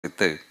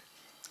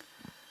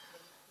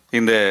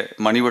இந்த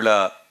மணிவிழா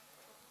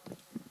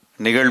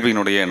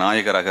நிகழ்வினுடைய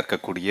நாயகராக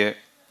இருக்கக்கூடிய,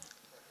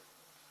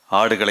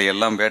 ஆடுகளை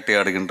எல்லாம்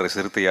வேட்டையாடுகின்ற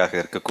சிறுத்தையாக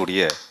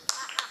இருக்கக்கூடிய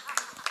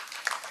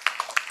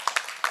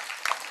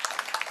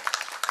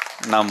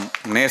நம்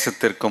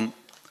நேசத்திற்கும்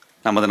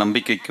நமது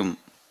நம்பிக்கைக்கும்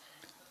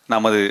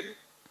நமது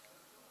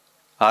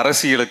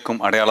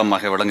அரசியலுக்கும்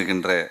அடையாளமாக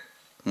விளங்குகின்ற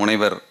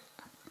முனைவர்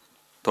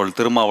தோழர்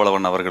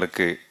திருமாவளவன்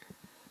அவர்களுக்கு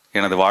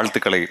எனது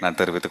வாழ்த்துக்களை நான்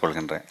தெரிவித்துக்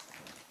கொள்கின்றேன்.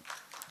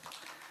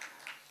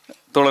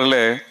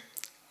 தோழர்களே,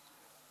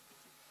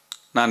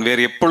 நான்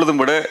வேறு எப்பொழுதும்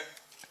விட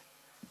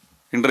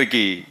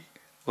இன்றைக்கு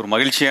ஒரு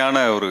மகிழ்ச்சியான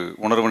ஒரு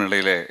உணர்வு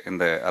நிலையில்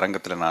இந்த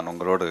அரங்கத்தில் நான்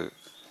உங்களோடு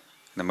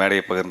இந்த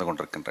மேடையை பகிர்ந்து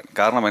கொண்டிருக்கின்றேன்.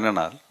 காரணம்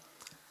என்னன்னா,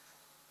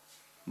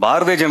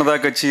 பாரதிய ஜனதா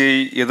கட்சியை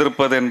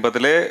எதிர்ப்பது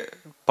என்பதிலே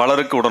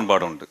பலருக்கு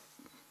உடன்பாடு உண்டு.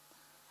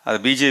 அது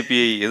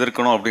பிஜேபியை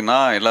எதிர்க்கணும் அப்படின்னா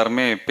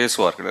எல்லாருமே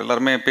பேசுவார்கள்.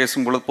 எல்லாருமே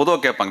பேசும்பொழுது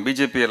பொதுவாக கேட்பாங்க,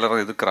 பிஜேபி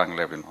எல்லாரும்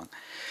எதிர்க்கிறாங்களே அப்படின்வாங்க.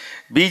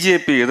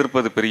 பிஜேபி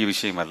எதிர்ப்பது பெரிய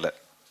விஷயம் அல்ல,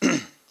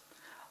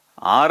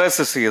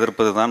 ஆர்எஸ்எஸ்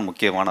எதிர்ப்பது தான்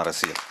முக்கியமான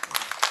அரசியல்.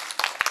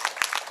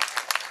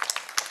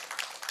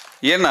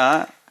 ஏன்னா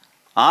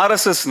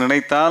ஆர்எஸ்எஸ்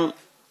நினைத்தால்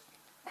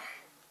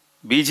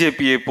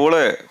பிஜேபியை போல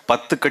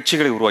 10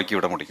 கட்சிகளை உருவாக்கி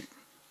விட முடியும்.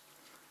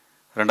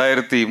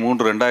 2003,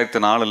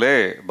 2004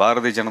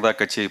 பாரதிய ஜனதா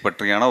கட்சியை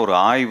பற்றியான ஒரு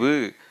ஆய்வு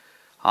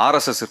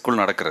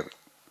ஆர்எஸ்எஸ்ஸிற்குள் நடக்கிறது.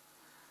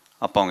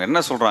 அப்போ அவங்க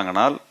என்ன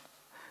சொல்கிறாங்கன்னா,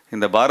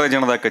 இந்த பாரதிய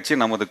ஜனதா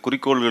கட்சி நமது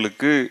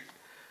குறிக்கோள்களுக்கு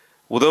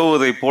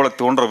உதவுவதை போல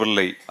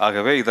தோன்றவில்லை,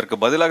 ஆகவே இதற்கு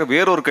பதிலாக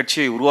வேறொரு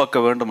கட்சியை உருவாக்க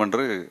வேண்டும்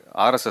என்று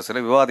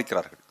ஆர்எஸ்எஸ்ஸில்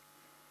விவாதிக்கிறார்கள்.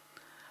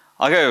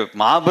 ஆக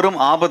மாபெரும்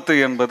ஆபத்து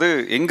என்பது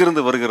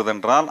எங்கிருந்து வருகிறது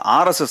என்றால்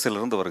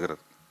ஆர்எஸ்எஸ்ஸிலிருந்து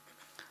வருகிறது.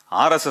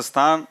 ஆர்எஸ்எஸ்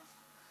தான்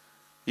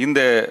இந்த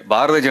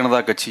பாரதிய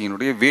ஜனதா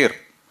கட்சியினுடைய வேர்.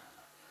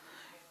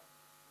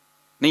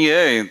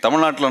 நீங்கள்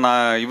தமிழ்நாட்டில்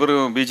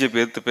இவரும் பிஜேபி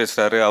எதிர்த்து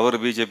பேசுகிறாரு,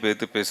 அவர் பிஜேபி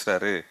எதிர்த்து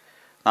பேசுகிறாரு,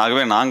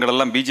 ஆகவே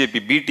நாங்களெல்லாம் பிஜேபி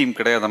பி டீம்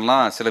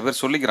கிடையாதுன்னெலாம் சில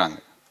பேர் சொல்லிக்கிறாங்க.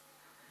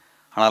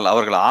 ஆனால்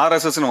அவர்கள்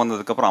ஆர்எஸ்எஸ்ன்னு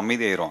வந்ததுக்கப்புறம்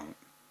அமைதியாயிருவாங்க.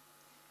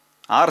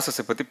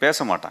 ஆர்எஸ்எஸ்ஸை பற்றி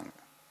பேச மாட்டாங்க.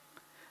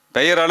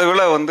 பெயர்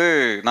அளவில்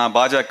நான்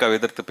பாஜகவை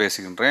எதிர்த்து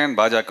பேசுகின்றேன்,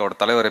 பாஜகவோட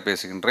தலைவரை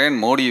பேசுகின்றேன்,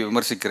 மோடியை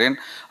விமர்சிக்கிறேன்,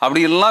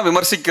 அப்படியெல்லாம்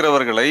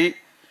விமர்சிக்கிறவர்களை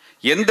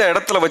எந்த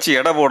இடத்துல வச்சு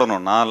எடை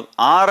போடணும்னால்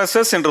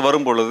ஆர்எஸ்எஸ் என்று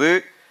வரும் பொழுது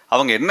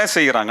அவங்க என்ன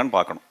செய்கிறாங்கன்னு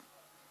பார்க்கணும்.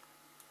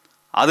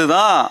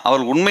 அதுதான்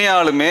அவர்கள்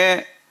உண்மையாலுமே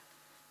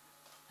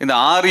இந்த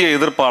ஆரிய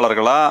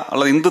எதிர்ப்பாளர்களா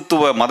அல்லது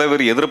இந்துத்துவ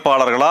மதவெறி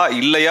எதிர்ப்பாளர்களா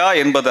இல்லையா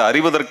என்பதை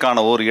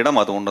அறிவதற்கான ஒரு இடம்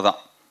அது ஒன்று தான்.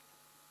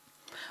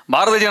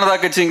 பாரதிய ஜனதா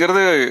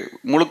கட்சிங்கிறது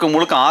முழுக்க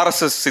முழுக்க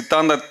ஆர்எஸ்எஸ்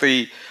சித்தாந்தத்தை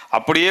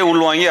அப்படியே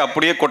உள்வாங்கி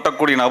அப்படியே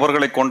கொட்டக்கூடிய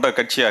நபர்களை கொண்ட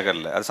கட்சியாக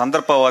இல்லை. அது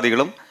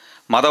சந்தர்ப்பவாதிகளும்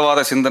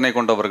மதவாத சிந்தனை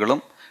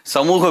கொண்டவர்களும்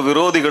சமூக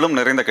விரோதிகளும்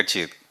நிறைந்த கட்சி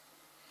இது.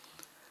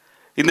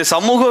 இந்த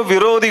சமூக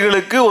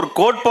விரோதிகளுக்கு ஒரு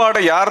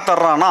கோட்பாடை யார்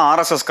தர்றான்னா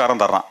ஆர்எஸ்எஸ்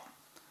காரன் தர்றான்.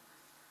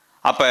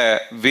 அப்போ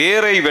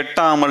வேரை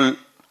வெட்டாமல்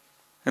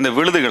இந்த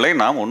விழுதுகளை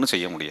நாம் ஒன்றும்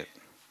செய்ய முடியாது.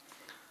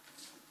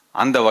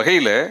 அந்த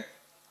வகையில்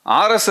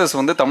ஆர்எஸ்எஸ்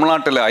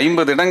தமிழ்நாட்டில்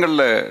 50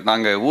 இடங்களில்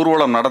நாங்கள்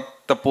ஊர்வலம்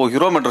நடத்த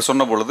போகிறோம் என்று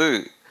சொன்ன பொழுது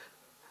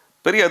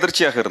பெரிய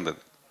அதிர்ச்சியாக இருந்தது.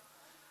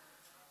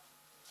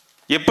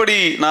 எப்படி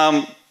நாம்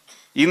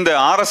இந்த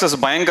ஆர்எஸ்எஸ்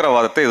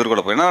பயங்கரவாதத்தை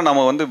எதிர்கொள்ளப்போம்? ஏன்னா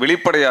நம்ம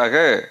வெளிப்படையாக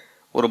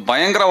ஒரு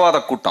பயங்கரவாத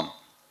கூட்டம்,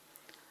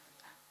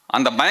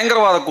 அந்த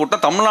பயங்கரவாத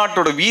கூட்டம்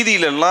தமிழ்நாட்டோட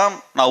வீதியிலெல்லாம்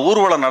நான்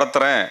ஊர்வலம்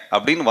நடத்துகிறேன்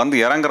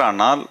அப்படின்னு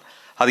இறங்குறானால்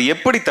அது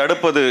எப்படி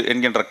தடுப்பது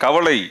என்கின்ற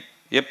கவலை,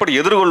 எப்படி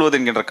எதிர்கொள்வது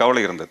என்கின்ற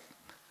கவலை இருந்தது.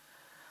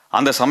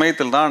 அந்த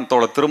சமயத்தில் தான்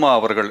தோழர் திருமா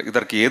அவர்கள்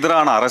இதற்கு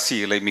எதிரான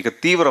அரசியலை மிக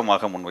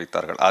தீவிரமாக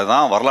முன்வைத்தார்கள்.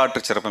 அதுதான்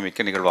வரலாற்று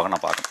சிறப்புமிக்க நிகழ்வாக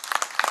நான் பார்க்கணும்.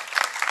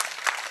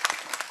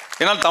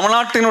 ஏன்னால்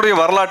தமிழ்நாட்டினுடைய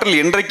வரலாற்றில்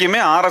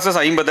என்றைக்குமே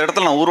ஆர்எஸ்எஸ் 50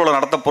 இடத்துல நான் ஊர்வலம்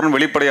நடத்த போறேன்னு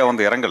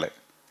வெளிப்படையாக இறங்கலை.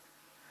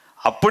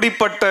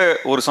 அப்படிப்பட்ட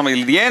ஒரு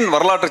சமயம் ஏன்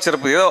வரலாற்று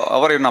சிறப்பு, ஏதோ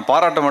அவரை நான்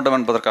பாராட்ட வேண்டும்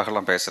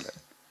என்பதற்காகலாம் பேசலை.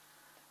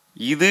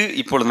 இது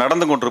இப்பொழுது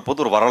நடந்து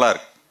கொண்டிருப்பது ஒரு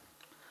வரலாறு.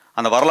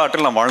 அந்த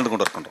வரலாற்றில் நாம் வாழ்ந்து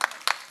கொண்டிருக்கின்றோம்.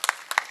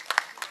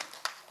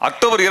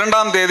 அக்டோபர்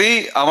 2ஆம் தேதி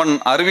அவன்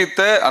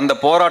அறிவித்த அந்த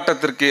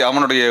போராட்டத்திற்கு,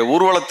 அவனுடைய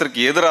ஊர்வலத்திற்கு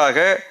எதிராக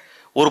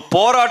ஒரு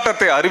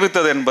போராட்டத்தை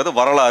அறிவித்தது என்பது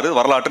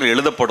வரலாற்றில்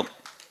எழுதப்படும்.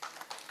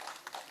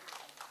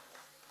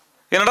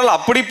 ஏனென்றால்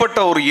அப்படிப்பட்ட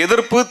ஒரு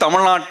எதிர்ப்பு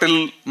தமிழ்நாட்டில்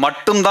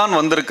மட்டும்தான்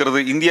வந்திருக்கிறது.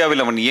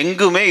 இந்தியாவில் அவன்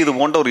எங்குமே இது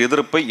போன்ற ஒரு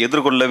எதிர்ப்பை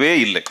எதிர்கொள்ளவே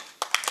இல்லை.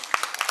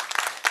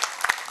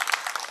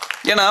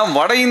 ஏன்னா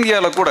வட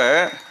இந்தியாவில் கூட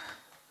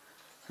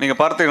நீங்கள்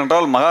பார்த்தீர்கள்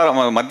என்றால்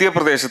மத்திய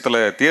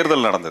பிரதேசத்தில்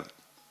தேர்தல் நடந்தது.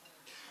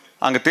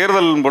 அங்கே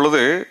தேர்தல்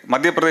பொழுது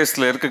மத்திய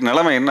பிரதேசத்தில் இருக்க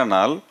நிலைமை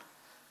என்னன்னால்,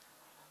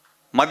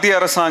 மத்திய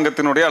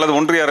அரசாங்கத்தினுடைய அல்லது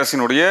ஒன்றிய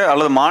அரசினுடைய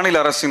அல்லது மாநில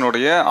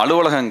அரசினுடைய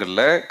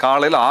அலுவலகங்களில்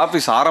காலையில்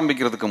ஆஃபீஸ்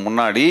ஆரம்பிக்கிறதுக்கு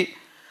முன்னாடி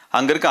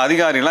அங்கே இருக்க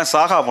அதிகாரிகள்லாம்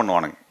சாகா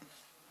பண்ணுவானுங்க.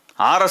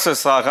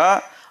 ஆர்எஸ்எஸ் சாகா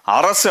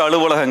அரசு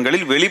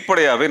அலுவலகங்களில்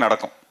வெளிப்படையாகவே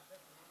நடக்கும்.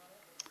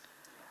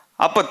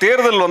 அப்போ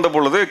தேர்தல் வந்த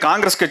பொழுது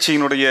காங்கிரஸ்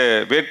கட்சியினுடைய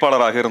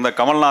வேட்பாளராக இருந்த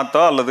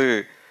கமல்நாத்தா அல்லது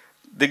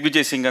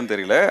திக்விஜய் சிங்கன்னு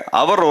தெரியல,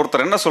 அவர்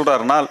ஒருத்தர் என்ன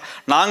சொல்றாருன்னா,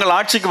 நாங்கள்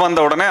ஆட்சிக்கு வந்த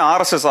உடனே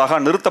ஆர்எஸ்எஸ் ஆக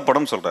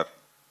நிறுத்தப்படும் சொல்றார்.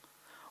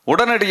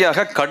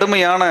 உடனடியாக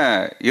கடுமையான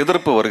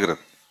எதிர்ப்பு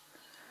வருகிறது.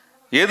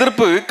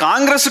 எதிர்ப்பு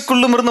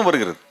காங்கிரஸுக்குள்ளும் இருந்து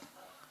வருகிறது.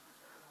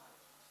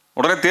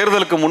 உடனே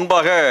தேர்தலுக்கு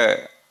முன்பாக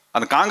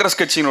அந்த காங்கிரஸ்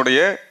கட்சியினுடைய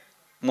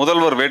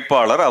முதல்வர்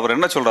வேட்பாளர் அவர்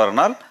என்ன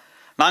சொல்றாருனால்,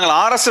 நாங்கள்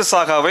ஆர்எஸ்எஸ்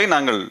சாகாவை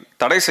நாங்கள்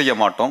தடை செய்ய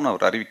மாட்டோம்னு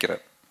அவர்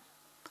அறிவிக்கிறார்.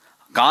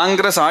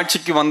 காங்கிரஸ்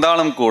ஆட்சிக்கு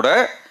வந்தாலும் கூட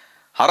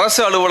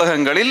அரசு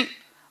அலுவலகங்களில்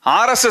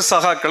ஆர்எஸ்எஸ்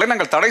சகாக்களை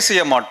நாங்கள் தடை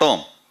செய்ய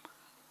மாட்டோம்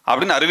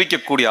அப்படின்னு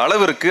அறிவிக்கக்கூடிய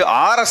அளவிற்கு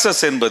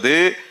ஆர்எஸ்எஸ் என்பது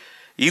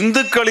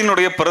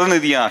இந்துக்களினுடைய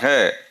பிரதிநிதியாக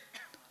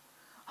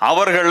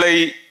அவர்களை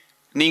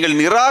நீங்கள்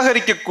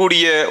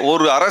நிராகரிக்கக்கூடிய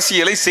ஒரு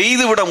அரசியலை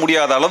செய்துவிட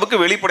முடியாத அளவுக்கு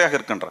வெளிப்படையாக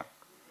இருக்கின்றார்.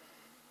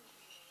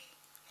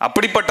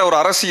 அப்படிப்பட்ட ஒரு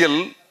அரசியல்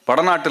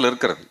வடநாட்டில்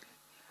இருக்கிறது.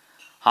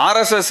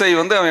 ஆர்எஸ்எஸ்ஐ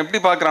அவன் எப்படி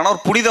பார்க்கிறான்னா,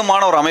 ஒரு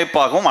புனிதமான ஒரு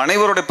அமைப்பாகவும்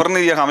அனைவருடைய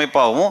பிரதிநிதியாக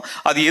அமைப்பாகவும்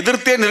அது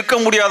எதிர்த்தே நிற்க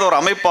முடியாத ஒரு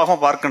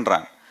அமைப்பாகவும்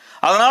பார்க்கின்றான்.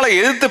 அதனால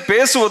எதிர்த்து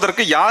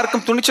பேசுவதற்கு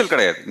யாருக்கும் துணிச்சல்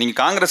கிடையாது. நீங்க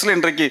காங்கிரஸ்ல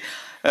இன்றைக்கு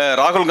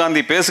ராகுல்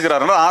காந்தி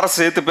பேசுகிறாருன்னா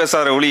ஆர்எஸ்எஸ் எதிர்த்து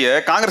பேசுறாரு ஒழிய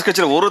காங்கிரஸ்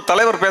கட்சியில் ஒரு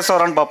தலைவர்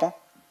பேசுறாரான்னு பார்ப்போம்,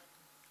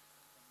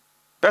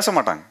 பேச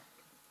மாட்டாங்க.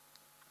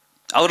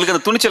 அவர்களுக்கு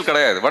அந்த துணிச்சல்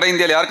கிடையாது. வட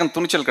இந்தியாவில் யாருக்கும்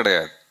துணிச்சல்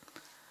கிடையாது.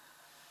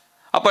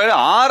 அப்ப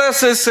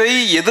ஆர்எஸ்எஸ்ஐ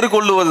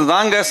எதிர்கொள்ளுவது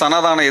தாங்க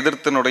சனாதன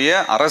எதிர்த்தினுடைய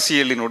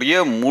அரசியலினுடைய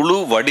முழு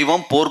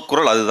வடிவம்,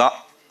 போர்க்குரல் அதுதான்.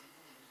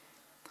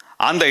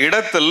 அந்த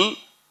இடத்தில்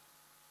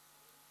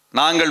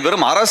நாங்கள்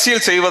வெறும்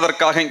அரசியல்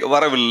செய்வதற்காக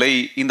வரவில்லை,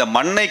 இந்த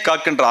மண்ணை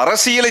காக்கின்ற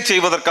அரசியலை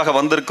செய்வதற்காக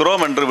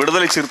வந்திருக்கிறோம் என்று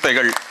விடுதலை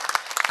சிறுத்தைகள்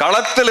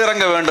களத்தில்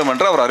இறங்க வேண்டும்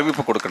என்று அவர்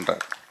அறிவிப்பு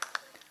கொடுக்கின்றார்.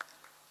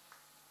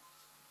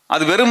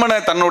 அது வெறுமன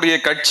தன்னுடைய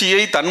கட்சியை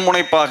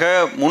தன்முனைப்பாக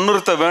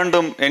முன்னிறுத்த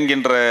வேண்டும்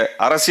என்கின்ற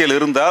அரசியல்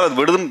இருந்தால் அது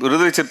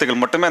விடுதலை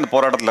சிறுத்தைகள் மட்டுமே அந்த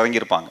போராட்டத்தில்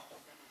இறங்கியிருப்பாங்க.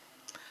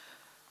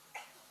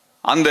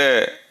 அந்த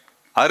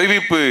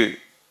அறிவிப்பு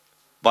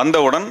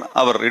வந்தவுடன்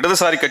அவர்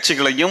இடதுசாரி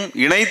கட்சிகளையும்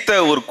இணைத்த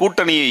ஒரு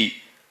கூட்டணியை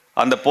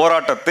அந்த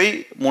போராட்டத்தை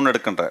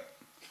முன்னெடுக்கின்றார்.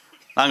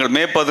 நாங்கள்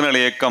மே 17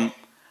 இயக்கம்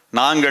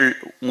நாங்கள்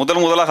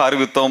முதலாக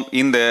அறிவித்தோம்,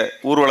 இந்த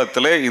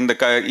ஊர்வலத்தில்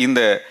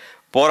இந்த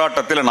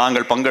போராட்டத்தில்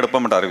நாங்கள்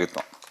பங்கெடுப்போம் என்று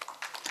அறிவித்தோம்.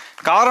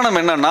 காரணம்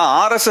என்னன்னா,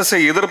 ஆர்எஸ்எஸ்ஐ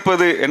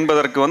எதிர்ப்பது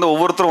என்பதற்கு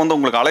ஒவ்வொருத்தரும்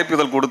உங்களுக்கு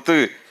அழைப்புதல் கொடுத்து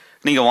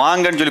நீங்க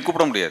வாங்கன்னு சொல்லி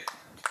கூப்பிட முடியாது.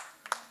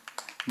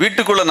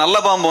 வீட்டுக்குள்ள நல்ல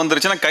பாம்பு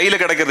வந்துருச்சுன்னா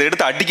கையில கிடைக்கிறத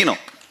எடுத்து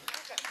அடிக்கணும்,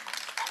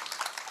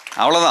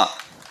 அவ்வளவுதான்.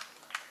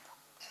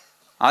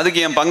 அதுக்கு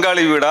என்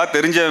பங்காளி வீடா,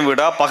 தெரிஞ்சவன்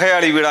வீடா,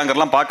 பகையாளி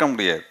வீடாங்கிறலாம் பார்க்க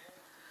முடியாது.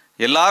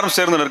 எல்லாரும்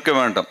சேர்ந்து நிற்க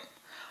வேண்டும்.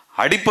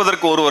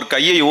 அடிப்பதற்கு ஒருவர்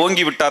கையை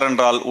ஓங்கி விட்டார்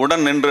என்றால்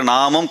உடன் நின்று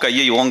நாமும்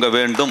கையை ஓங்க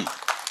வேண்டும்.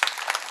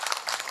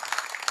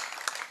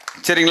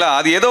 சரிங்களா?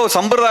 அது ஏதோ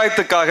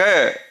சம்பிரதாயத்துக்காக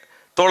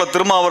தோழர்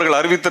திருமா அவர்கள்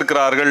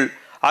அறிவித்திருக்கிறார்கள்,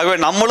 ஆகவே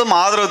நம்மளும்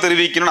ஆதரவு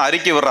தெரிவிக்கணும்னு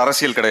அறிக்கை வர்ற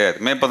அரசியல் கிடையாது.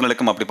 மே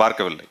 17 அப்படி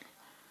பார்க்கவில்லை.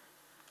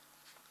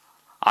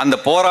 அந்த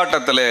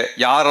போராட்டத்தில்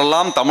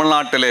யாரெல்லாம்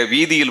தமிழ்நாட்டில்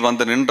வீதியில்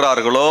வந்து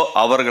நின்றார்களோ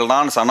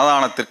அவர்கள்தான்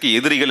சனாதானத்திற்கு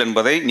எதிரிகள்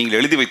என்பதை நீங்கள்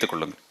எழுதி வைத்துக்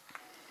கொள்ளுங்கள்.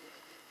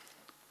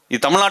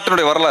 இது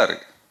தமிழ்நாட்டினுடைய வரலாறு.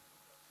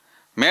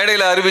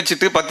 மேடையில்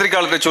அறிவிச்சுட்டு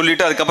பத்திரிகையாளர்கிட்ட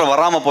சொல்லிட்டு அதுக்கப்புறம்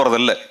வராம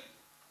போறதில்லை.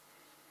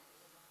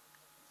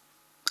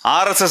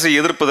 ஆர்எஸ்எஸ்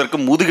எதிர்ப்பதற்கு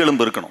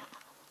முதுகெலும்பு இருக்கணும்,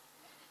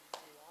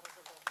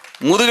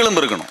 முதுகெலும்பு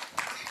இருக்கணும்.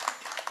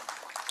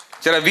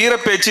 சில வீர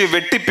பேச்சு,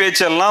 வெட்டி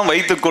பேச்செல்லாம்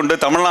வைத்துக்கொண்டு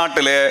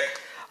தமிழ்நாட்டில்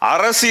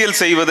அரசியல்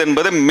செய்வது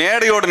என்பது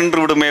மேடையோடு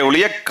நின்று விடுமே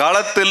ஒழிய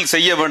களத்தில்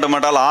செய்ய வேண்டும்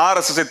என்றால்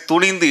ஆர்எஸ்எஸ்ஐ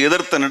துணிந்து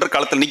எதிர்த்து நின்று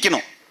களத்தில்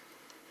நிற்கணும்.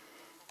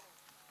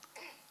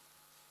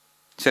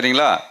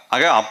 சரிங்களா?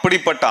 ஆக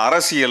அப்படிப்பட்ட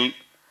அரசியல்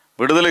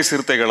விடுதலை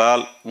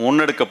சிறுத்தைகளால்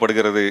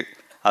முன்னெடுக்கப்படுகிறது.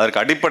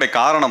 அதற்கு அடிப்படை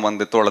காரணம்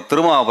தோழர்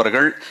திருமா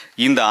அவர்கள்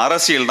இந்த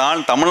அரசியல்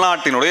தான்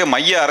தமிழ்நாட்டினுடைய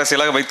மைய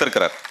அரசியலாக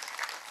வைத்திருக்கிறார்.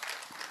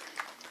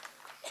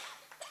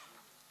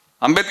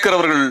 அம்பேத்கர்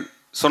அவர்கள்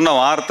சொன்ன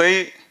வார்த்தை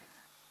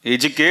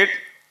எஜுகேட்,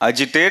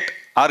 அஜிடேட்,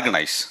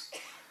 ஆர்கனைஸ்.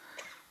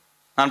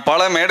 நான்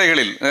பல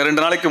மேடைகளில்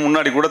 2 நாளைக்கு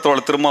முன்னாடி கூட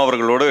தோழர் திருமா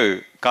அவர்களோடு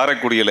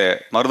காரைக்குடியில்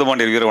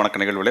மருதுபாண்டியர் வீர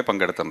வணக்க நிகழ்வுகளை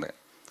பங்கெடுத்திருந்தேன்.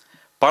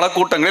 பல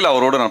கூட்டங்களில்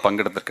அவரோடு நான்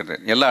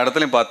பங்கெடுத்திருக்கின்றேன். எல்லா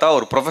இடத்துலையும் பார்த்தா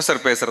ஒரு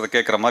ப்ரொஃபஸர் பேசுறதை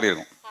கேட்குற மாதிரி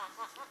இருக்கும்.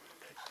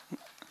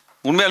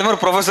 உண்மையாலுமே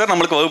ஒரு ப்ரொஃபஸர்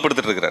நம்மளுக்கு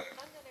வகுப்படுத்திட்டு இருக்கிறார்.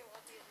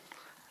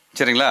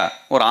 சரிங்களா?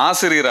 ஒரு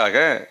ஆசிரியராக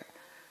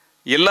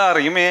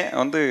எல்லாரையுமே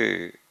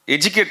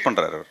எஜுகேட்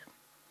பண்றார்.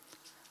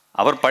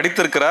 அவர்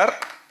படித்திருக்கிறார்,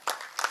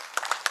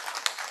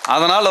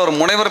 அதனால் அவர்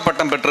முனைவர்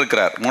பட்டம்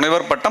பெற்றிருக்கிறார்.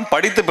 முனைவர் பட்டம்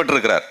படித்து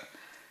பெற்றிருக்கிறார்.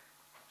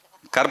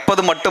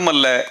 கற்பது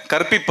மட்டுமல்ல,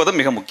 கற்பிப்பது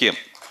மிக முக்கியம்.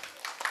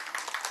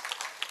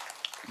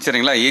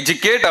 சரிங்களா?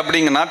 எஜுகேட்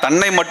அப்படிங்கன்னா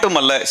தன்னை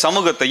மட்டுமல்ல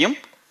சமூகத்தையும்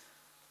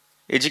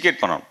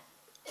எஜுகேட் பண்ணணும்.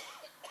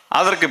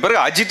 அதற்கு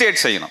பிறகு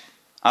அஜிடேட் செய்யணும்.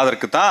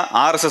 அதற்கு தான்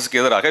ஆர்எஸ்எஸ்க்கு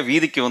எதிராக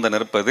வீதிக்கு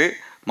நிற்பது,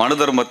 மனு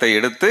தர்மத்தை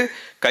எடுத்து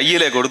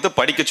கையிலே கொடுத்து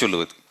படிக்க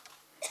சொல்லுவது.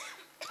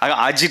 ஆக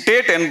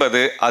அஜிடேட்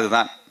என்பது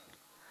அதுதான்.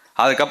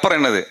 அதுக்கப்புறம்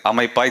என்னது?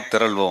 அமைப்பாய்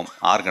திரள்வோம்,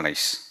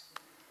 ஆர்கனைஸ்.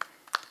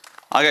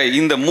 ஆக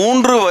இந்த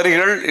 3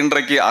 வரிகள்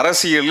இன்றைக்கு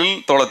அரசியலில்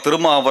தோழர்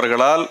திருமா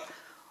அவர்களால்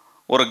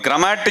ஒரு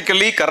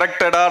கிராமட்டிக்கலி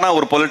கரெக்டடான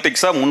ஒரு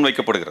பொலிட்டிக்ஸா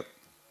முன்வைக்கப்படுகிறது.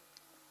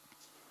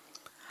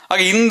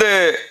 ஆக இந்த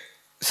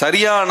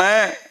சரியான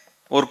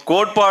ஒரு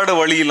கோட்பாடு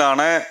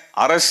வழியிலான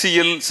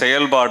அரசியல்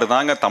செயல்பாடு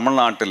தாங்க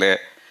தமிழ்நாட்டில்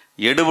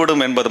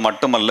எடுபடும் என்பது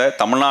மட்டுமல்ல,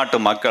 தமிழ்நாட்டு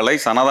மக்களை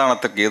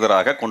சனாதானத்துக்கு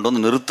எதிராக கொண்டு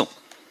நிறுத்தும்.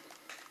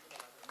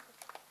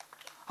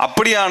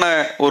 அப்படியான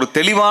ஒரு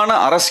தெளிவான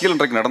அரசியல்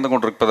இன்றைக்கு நடந்து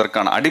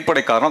கொண்டிருப்பதற்கான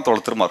அடிப்படை காரணம்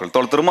தோழர் திருமா அவர்கள்.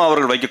 தோழர் திருமா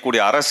அவர்கள்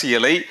வைக்கக்கூடிய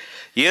அரசியலை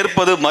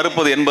ஏற்பது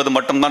மறுப்பது என்பது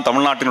மட்டும்தான்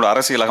தமிழ்நாட்டினுடைய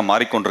அரசியலாக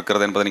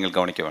மாறிக்கொண்டிருக்கிறது என்பதை நீங்கள்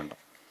கவனிக்க வேண்டும்.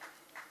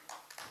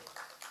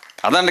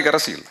 அதான் இன்றைக்கு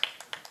அரசியல்.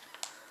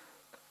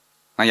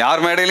 நான்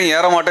யார் மேடையிலும்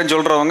ஏற மாட்டேன்னு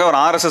சொல்றவங்க ஒரு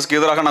RSSக்கு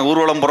எதிராக நான்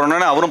ஊர்வலம்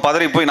போறேன்னு அவரும்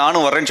பதறி போய்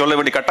நானும் வர்றேன்னு சொல்ல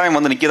வேண்டிய கட்டாயம்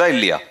வந்து நிற்கதா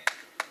இல்லையா?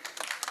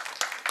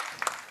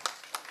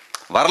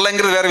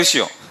 வரலைங்கிறது வேற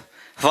விஷயம்,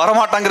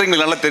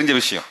 வரமாட்டாங்கிறது நல்லா தெரிஞ்ச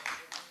விஷயம்.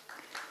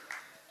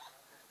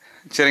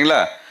 சரிங்களா?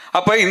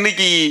 அப்ப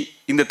இன்னைக்கு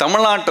இந்த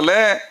தமிழ்நாட்டில்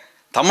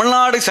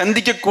தமிழ்நாடு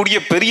சந்திக்கக்கூடிய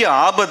பெரிய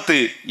ஆபத்து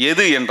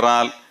எது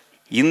என்றால்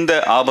இந்த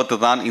ஆபத்து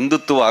தான்,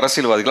 இந்துத்துவ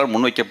அரசியல்வாதிகளால்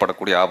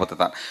முன்வைக்கப்படக்கூடிய ஆபத்து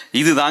தான்.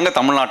 இதுதாங்க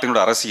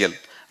தமிழ்நாட்டினுடைய அரசியல்.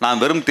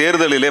 நான் வெறும்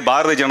தேர்தலிலே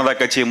பாரதிய ஜனதா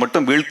கட்சியை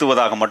மட்டும்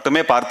வீழ்த்துவதாக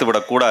மட்டுமே பார்த்து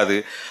விடக்கூடாது.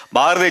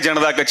 பாரதிய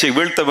ஜனதா கட்சியை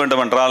வீழ்த்த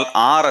வேண்டும் என்றால்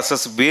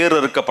RSS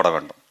வேறறுக்கப்பட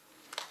வேண்டும்,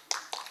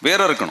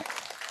 வேறறுக்கணும்.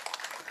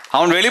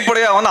 அவன்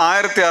வெளிப்படையாக வந்து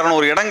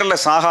 1600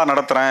 இடங்களில் சாகா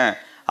நடத்துறேன்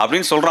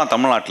அப்படின்னு சொல்றான்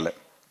தமிழ்நாட்டில்.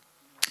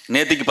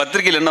 நேற்றுக்கு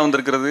பத்திரிகையில் என்ன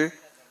வந்திருக்கிறது?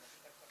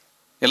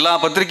 எல்லா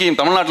பத்திரிகையும்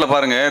தமிழ்நாட்டில்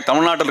பாருங்க,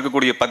 தமிழ்நாட்டில்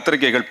இருக்கக்கூடிய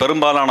பத்திரிகைகள்,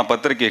 பெரும்பாலான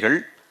பத்திரிகைகள்,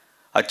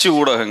 அச்சு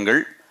ஊடகங்கள்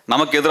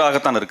நமக்கு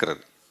எதிராகத்தான்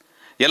இருக்கிறது.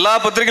 எல்லா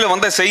பத்திரிகையிலும்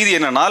வந்த செய்தி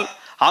என்னன்னால்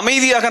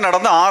அமைதியாக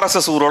நடந்த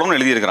RSS ஊர்வலம்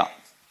எழுதியிருக்கிறான்.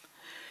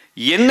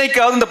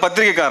 என்னைக்காவது இந்த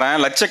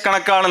பத்திரிகைக்காரன்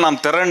லட்சக்கணக்கான நாம்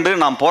திரண்டு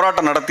நாம்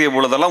போராட்டம் நடத்திய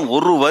பொழுதெல்லாம்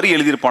ஒரு வரி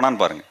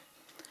எழுதியிருப்பானான்னு பாருங்க.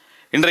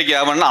 இன்றைக்கு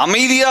அவன்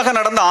அமைதியாக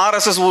நடந்த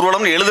RSS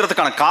ஊர்வலம்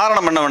எழுதுறதுக்கான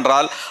காரணம்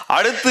என்னவென்றால்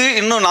அடுத்து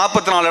இன்னும்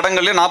 44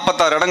 இடங்கள்லயோ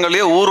 46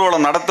 இடங்கள்லயோ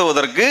ஊர்வலம்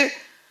நடத்துவதற்கு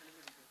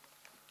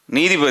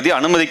நீதிபதி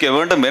அனுமதிக்க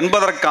வேண்டும்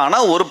என்பதற்கான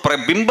ஒரு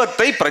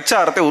பிம்பத்தை,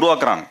 பிரச்சாரத்தை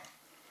உருவாக்குறாங்க.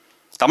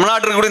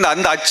 தமிழ்நாட்டில் கூட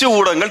அந்த அச்சு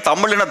ஊடகங்கள்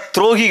தமிழின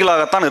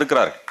துரோகிகளாகத்தான்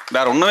இருக்கிறார்கள்,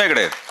 வேற ஒண்ணுமே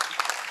கிடையாது.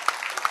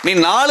 நீ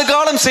 4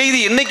 காலம் செய்தி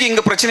என்னைக்கு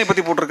எங்க பிரச்சனை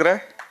பத்தி போட்டிருக்கிற?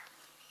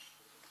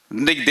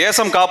 இன்றைக்கு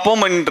தேசம்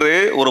காப்போம் என்று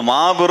ஒரு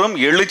மாபெரும்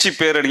எழுச்சி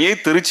பேரணியை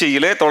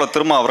திருச்சியிலே தோழர்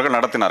திருமா அவர்கள்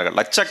நடத்தினார்கள்.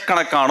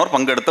 லட்சக்கணக்கானோர்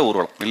பங்கெடுத்த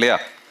ஊர்வலம் இல்லையா?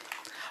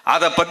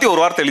 அதை பத்தி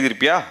ஒரு வார்த்தை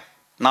எழுதியிருப்பியா?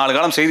 4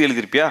 காலம் செய்தி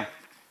எழுதியிருப்பியா?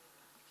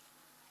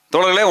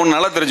 தோழர்களே, ஒன்று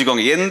நல்லா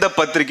தெரிஞ்சுக்கோங்க, எந்த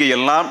பத்திரிகை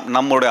எல்லாம்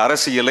நம்முடைய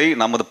அரசியலை,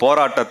 நமது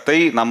போராட்டத்தை,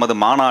 நமது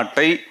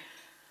மாநாட்டை,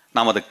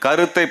 நமது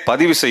கருத்தை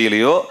பதிவு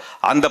செய்யலையோ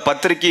அந்த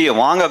பத்திரிகையை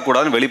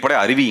வாங்கக்கூடாதுன்னு வெளிப்படை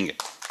அறிவிங்க.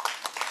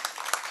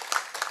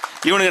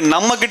 இவனுக்கு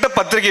நம்ம கிட்ட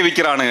பத்திரிகை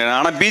விற்கிறானுங்க,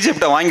 ஆனா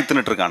பிஜேபி வாங்கி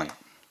தின்னுட்டு இருக்கானுங்க.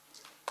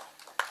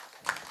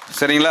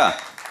 சரிங்களா?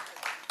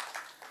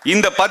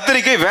 இந்த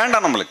பத்திரிகை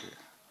வேண்டாம் நம்மளுக்கு.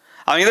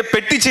 அவங்க இதை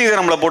பெட்டி செய்தி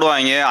நம்மளை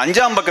போடுவாங்க,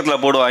 5ஆம்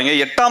பக்கத்தில் போடுவாங்க,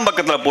 8ஆம்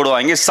பக்கத்தில்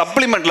போடுவாங்க,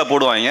 சப்ளிமெண்ட்ல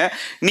போடுவாங்க.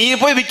 நீ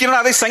போய் விற்கணும்,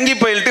 அதை சங்கி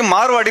பயில்ட்டு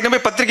மார்வாடிட்டு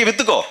போய் பத்திரிகை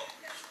வித்துக்கோ.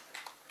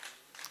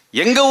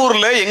 எங்க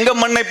ஊர்ல எங்க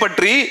மண்ணை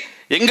பற்றி,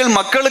 எங்கள்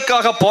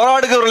மக்களுக்காக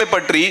போராடுகிறவர்களை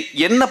பற்றி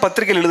என்ன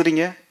பத்திரிகையில்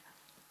எழுதுறீங்க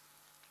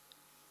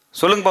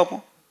சொல்லுங்க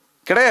பார்ப்போம்.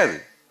 கிடையாது,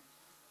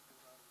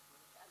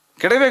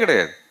 கிடையவே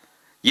கிடையாது.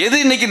 எது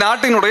இன்னைக்கு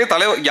நாட்டினுடைய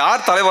தலைவர்,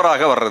 யார்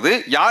தலைவராக வர்றது,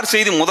 யார்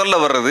செய்தி முதல்ல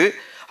வர்றது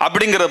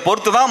அப்படிங்கிறத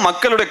பொறுத்து தான்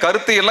மக்களுடைய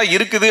கருத்து எல்லாம்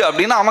இருக்குது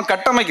அப்படின்னு அவன்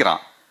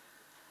கட்டமைக்கிறான்.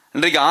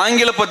 இன்றைக்கு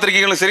ஆங்கில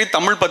பத்திரிகைகளும் சரி,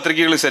 தமிழ்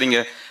பத்திரிகைகளும் சரிங்க,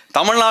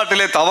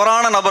 தமிழ்நாட்டிலே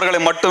தவறான நபர்களை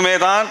மட்டுமே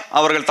தான்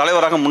அவர்கள்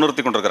தலைவராக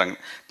முன்னிறுத்தி கொண்டிருக்கிறாங்க.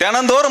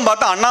 தினந்தோறும்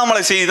பார்த்தா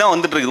அண்ணாமலை செய்தி தான்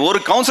வந்துட்டு இருக்குது.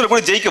 ஒரு கவுன்சிலர்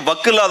கூட ஜெயிக்க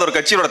வக்கு இல்லாத ஒரு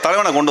கட்சியோட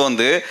தலைவனை கொண்டு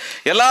வந்து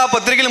எல்லா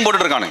பத்திரிகையிலும்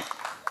போட்டுட்டு இருக்கானுங்க.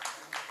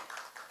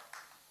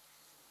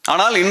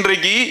 ஆனால்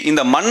இன்றைக்கு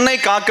இந்த மண்ணை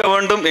காக்க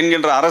வேண்டும்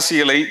என்கின்ற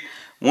அரசியலை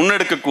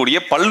முன்னெடுக்கக்கூடிய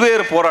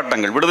பல்வேறு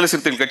போராட்டங்கள் விடுதலை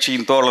சிறுத்தைகள்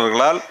கட்சியின்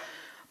தோழர்களால்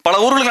பல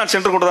ஊர்களில் நான்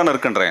சென்று கொண்டுதான்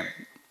இருக்கின்றேன்.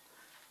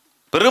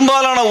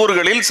 பெரும்பாலான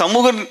ஊர்களில்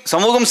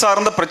சமூகம்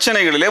சார்ந்த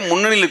பிரச்சனைகளிலே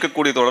முன்னணியில்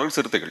இருக்கக்கூடிய தோழர்கள்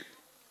சிறுத்தைகள்.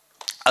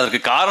 அதற்கு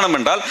காரணம்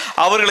என்றால்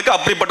அவர்களுக்கு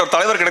அப்படிப்பட்ட ஒரு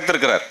தலைவர்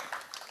கிடைத்திருக்கிறார்.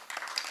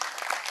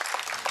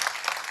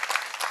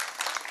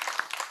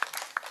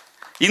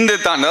 இந்த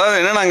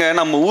என்னன்னாங்க,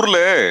 நம்ம ஊர்ல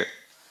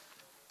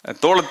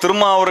தோழர்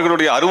திருமா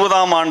அவர்களுடைய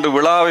 60ஆம் ஆண்டு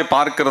விழாவை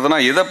பார்க்கிறதுனா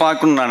எதை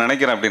பார்க்கணும்னு நான்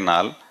நினைக்கிறேன் அப்படின்னா,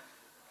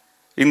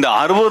 இந்த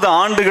 60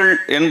 ஆண்டுகள்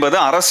என்பது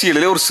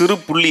அரசியலிலே ஒரு சிறு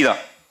புள்ளி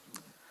தான்.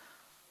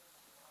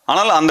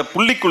 ஆனால் அந்த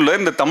புள்ளிக்குள்ள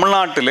இந்த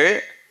தமிழ்நாட்டிலே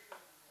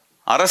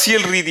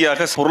அரசியல்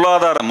ரீதியாக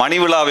பொருளாதார மணி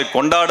விழாவை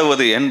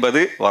கொண்டாடுவது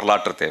என்பது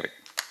வரலாற்று தேவை.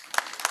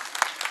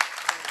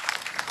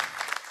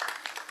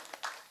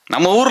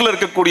 நம்ம ஊர்ல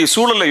இருக்கக்கூடிய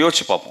சூழலை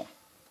யோசிச்சு பார்ப்போம்.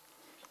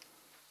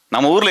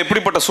 நம்ம ஊர்ல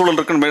எப்படிப்பட்ட சூழல்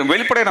இருக்குன்னு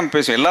வெளிப்படையாக நம்ம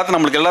பேசுவோம்.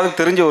 நம்மளுக்கு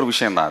எல்லாத்துக்கும் தெரிஞ்ச ஒரு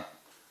விஷயம் தான்.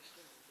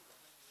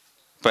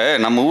 இப்போ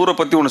நம்ம ஊரை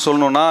பற்றி ஒன்று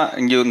சொல்லணும்னா,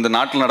 இங்கே இந்த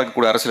நாட்டில்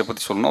நடக்கக்கூடிய அரசியலை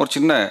பற்றி சொல்லணும். ஒரு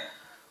சின்ன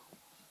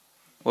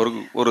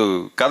ஒரு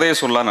கதையை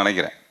சொல்லலாம்னு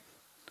நினைக்கிறேன்.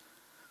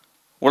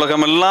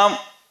 உலகமெல்லாம்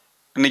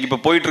இன்னைக்கு இப்போ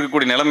போயிட்டு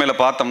இருக்கக்கூடிய நிலைமையில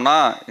பார்த்தோம்னா,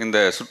 இந்த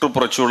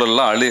சுற்றுப்புற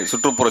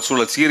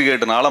சூழல்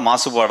சீர்கேட்டுனால,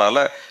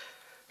 மாசுபாடால்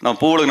நம்ம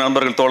பூவுலக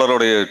நண்பர்கள்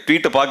தோழருடைய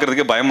ட்வீட்டை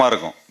பார்க்கறதுக்கே பயமாக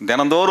இருக்கும்.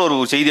 தினந்தோறும் ஒரு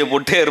செய்தியை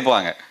போட்டே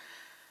இருப்பாங்க.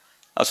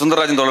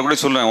 சுந்தரராஜன் தோழர் கூட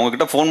சொல்லுவேன்,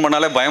 உங்ககிட்ட ஃபோன்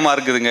பண்ணாலே பயமாக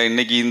இருக்குதுங்க,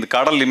 இன்னைக்கு இந்த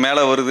கடல்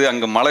மேலே வருது,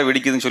 அங்கே மழை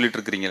வெடிக்குதுன்னு சொல்லிட்டு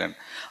இருக்கிறீங்களேன்னு.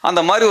 அந்த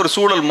மாதிரி ஒரு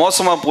சூழல்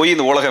மோசமாக போய்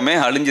இந்த உலகமே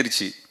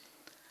அழிஞ்சிருச்சு.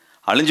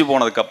 அழிஞ்சு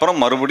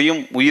போனதுக்கப்புறம்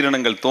மறுபடியும்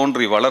உயிரினங்கள்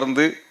தோன்றி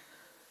வளர்ந்து,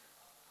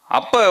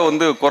 அப்போ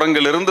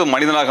குரங்கிலிருந்து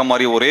மனிதனாக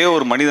மாறிய ஒரே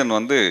ஒரு மனிதன்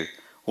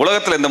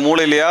உலகத்தில் இந்த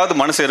மூலையிலேயாவது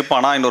மனுஷன்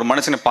இருப்பானா, இன்னொரு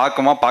மனுஷனை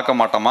பார்க்க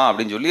மாட்டோமா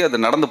அப்படின்னு சொல்லி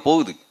அது நடந்து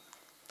போகுது.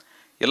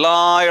 எல்லா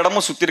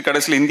இடமும் சுற்றி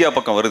கடைசியில் இந்தியா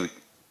பக்கம் வருது.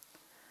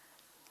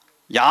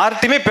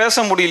 யார்கிட்டையுமே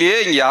பேச முடியலையே,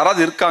 இங்கே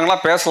யாராவது இருக்காங்களா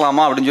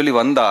பேசலாமா அப்படின்னு சொல்லி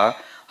வந்தால்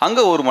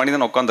அங்கே ஒரு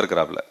மனிதன்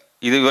உட்காந்துருக்கிறாப்புல,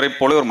 இது இவரை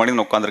போல ஒரு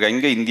மனிதன் உட்காந்துருக்கா,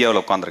 இங்கே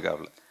இந்தியாவில்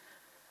உட்காந்துருக்காப்புல.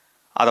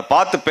 அதை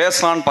பார்த்து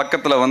பேசலான்னு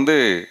பக்கத்தில் வந்து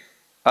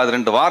அது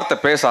 2 வார்த்தை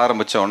பேச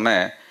ஆரம்பித்த உடனே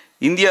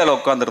இந்தியாவில்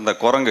உட்காந்துருந்த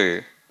குரங்கு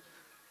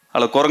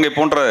அல்லது குரங்கை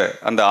போன்ற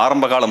அந்த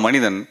ஆரம்பகால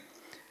மனிதன்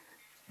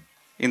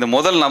இந்த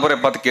முதல் நபரை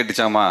பார்த்து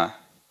கேட்டுச்சாமா,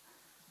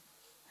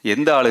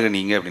 எந்த ஆளுக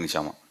நீங்கள்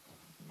அப்படின்னுச்சாமா.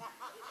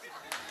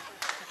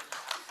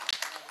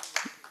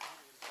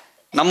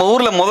 நம்ம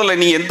ஊரில் முதல்ல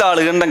நீ எந்த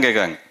ஆளுகன்னு தான்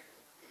கேட்காங்க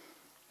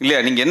இல்லையா,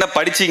 நீங்கள் என்ன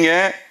படிச்சீங்க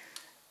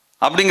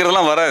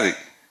அப்படிங்கிறதெல்லாம் வராது.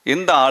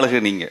 எந்த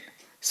ஆளுக நீங்கள்,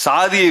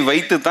 சாதியை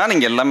வைத்து தான்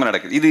நீங்கள் எல்லாமே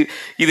நடக்குது.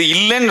 இது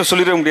இல்லைன்னு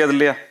சொல்லிட முடியாது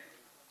இல்லையா,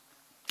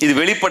 இது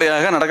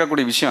வெளிப்படையாக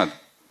நடக்கக்கூடிய விஷயம் அது.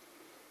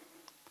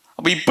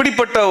 அப்போ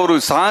இப்படிப்பட்ட ஒரு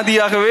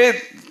சாதியாகவே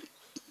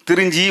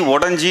திரிஞ்சி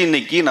உடஞ்சி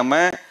இன்னைக்கு நம்ம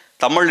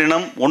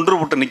தமிழினம்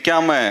ஒன்றுபட்டு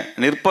நிற்காம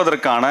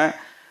நிற்பதற்கான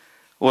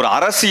ஒரு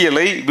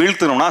அரசியலை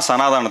வீழ்த்தணும்னா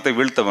சனாதானத்தை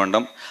வீழ்த்த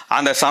வேண்டும்.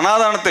 அந்த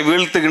சனாதானத்தை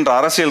வீழ்த்துகின்ற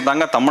அரசியல்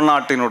தாங்க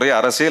தமிழ்நாட்டினுடைய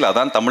அரசியல்.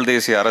 அதான் தமிழ்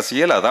தேசிய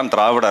அரசியல், அதான்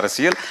திராவிட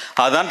அரசியல்,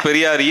 அதான்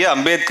பெரியாரிய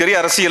அம்பேத்கரி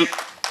அரசியல்.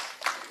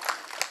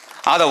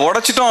 அதை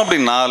உடைச்சிட்டோம்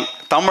அப்படின்னால்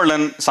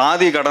தமிழன்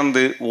சாதி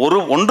கடந்து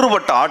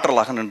ஒன்றுபட்ட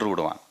ஆற்றலாக நின்று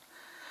விடுவான்.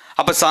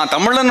 அப்ப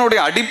தமிழனுடைய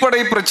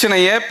அடிப்படை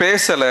பிரச்சனையே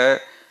பேசல,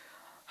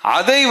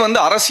 அதை வந்து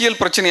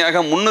அரசியல்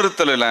பிரச்சனையாக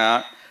முன்னிறுத்தல,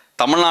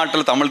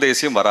 தமிழ்நாட்டில் தமிழ்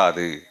தேசியம்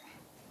வராது.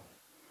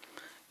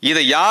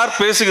 இதை யார்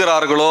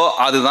பேசுகிறார்களோ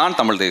அதுதான்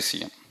தமிழ்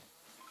தேசியம்.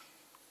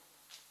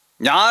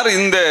 யார்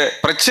இந்த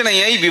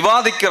பிரச்சனையை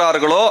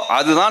விவாதிக்கிறார்களோ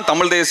அதுதான்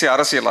தமிழ் தேசிய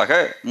அரசியலாக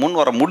முன்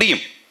வர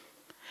முடியும்.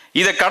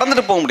 இதை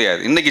கடந்துட்டு போக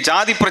முடியாது. இன்னைக்கு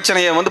ஜாதி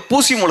பிரச்சனையை வந்து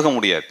பூசி முழுக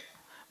முடியாது,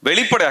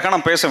 வெளிப்படையாக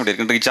நாம் பேச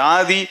முடியாது. இன்றைக்கு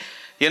ஜாதி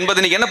என்பது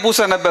இன்னைக்கு என்ன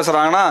பூசா என்ன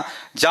பேசுறாங்கன்னா,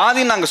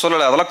 ஜாதின்னு நாங்கள்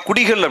சொல்லலை, அதெல்லாம்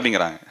குடிகள்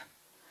அப்படிங்கிறாங்க.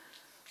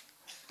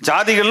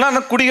 ஜாதிகள்லாம்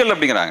குடிகள்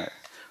அப்படிங்கிறாங்க.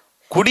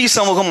 குடி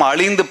சமூகம்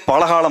அழிந்து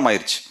பலகாலம்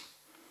ஆயிடுச்சு.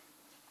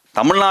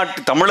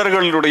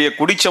 தமிழர்களுடைய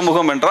குடி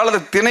சமூகம் என்றால் அது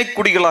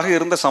திணைக்குடிகளாக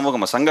இருந்த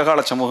சமூகம், சங்ககால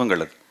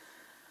சமூகங்கள். அது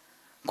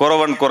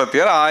குறவன்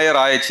குறத்தியர், ஆயர்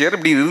ஆயச்சியர்,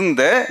 இப்படி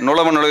இருந்த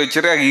நுழவன்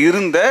நுழைச்சியராக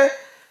இருந்த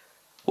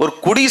ஒரு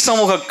குடி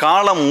சமூக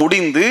காலம்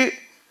முடிந்து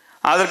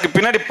அதற்கு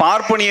பின்னாடி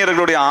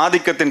பார்ப்பனியர்களுடைய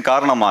ஆதிக்கத்தின்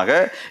காரணமாக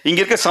இங்க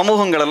இருக்க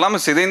சமூகங்கள் எல்லாம்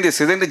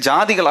சிதைந்து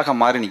ஜாதிகளாக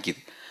மாறி நிற்கிது.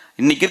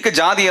 இன்னைக்கு இருக்க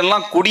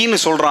ஜாதியெல்லாம் குடின்னு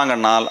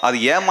சொல்றாங்கன்னால் அது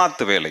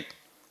ஏமாத்து வேலை.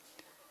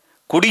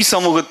 குடி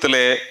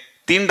சமூகத்திலே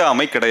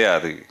தீண்டாமை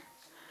கிடையாது,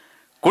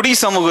 குடி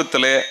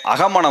சமூகத்திலே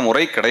அகமண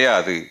முறை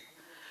கிடையாது,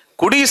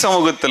 குடி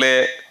சமூகத்திலே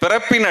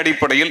பிறப்பின்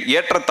அடிப்படையில்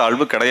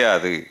ஏற்றத்தாழ்வு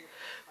கிடையாது,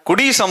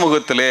 குடி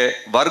சமூகத்திலே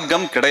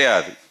வர்க்கம்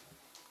கிடையாது,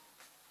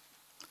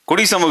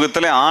 குடி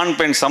சமூகத்திலே ஆண்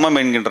பெண் சமம்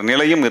என்கின்ற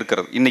நிலையும்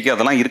இருக்கிறது. இன்னைக்கு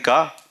அதெல்லாம் இருக்கா?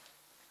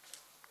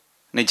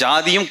 நீ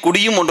ஜாதியும்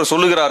குடியும் ஒன்று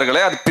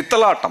சொல்லுகிறார்களே, அது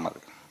பித்தலாட்டம். அது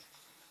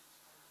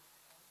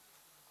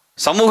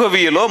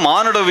சமூகவியலோ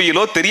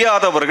மானுடவியலோ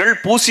தெரியாதவர்கள்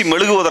பூசி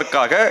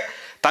மெழுகுவதற்காக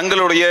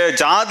தங்களுடைய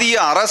ஜாதிய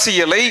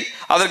அரசியலை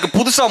அதற்கு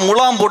புதுசா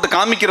முலாம் போட்டு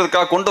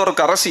காமிக்கிறதுக்காக கொண்டு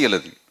வரக்கு அரசியல்.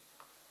 அது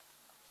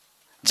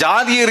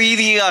ஜாதிய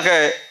ரீதியாக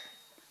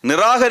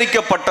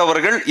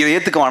நிராகரிக்கப்பட்டவர்கள் இதை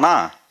ஏத்துக்குவானா?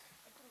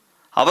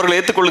 அவர்கள்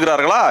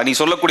ஏற்றுக்கொள்கிறார்களா? நீ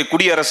சொல்லக்கூடிய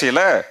குடி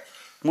அரசியலை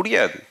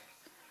முடியாது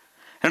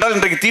என்றால்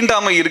இன்றைக்கு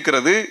தீண்டாமை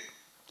இருக்கிறது,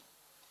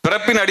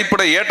 பிறப்பின்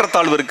அடிப்படை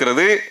ஏற்றத்தாழ்வு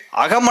இருக்கிறது,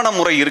 அகமண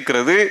முறை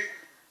இருக்கிறது,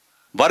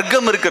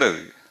 வர்க்கம்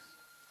இருக்கிறது.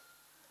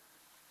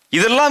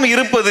 இதெல்லாம்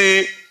இருப்பது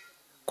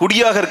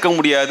குடியாக இருக்க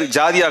முடியாது,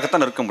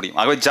 ஜாதியாகத்தான் இருக்க முடியும்.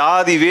 ஆகவே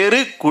ஜாதி வேறு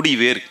குடி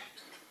வேறு,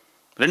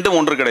 ரெண்டும்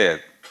ஒன்று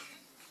கிடையாது.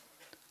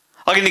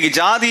 ஆக இன்னைக்கு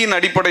ஜாதியின்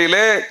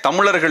அடிப்படையிலே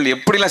தமிழர்கள்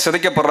எப்படிலாம்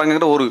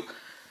சிதைக்கப்படுறாங்கிற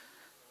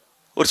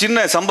ஒரு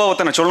சின்ன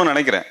சம்பவத்தை நான் சொல்லணும்னு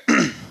நினைக்கிறேன்.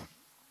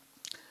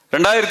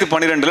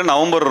 2012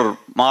 நவம்பர்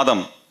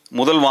மாதம்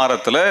முதல்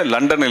வாரத்தில்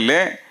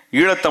லண்டனிலே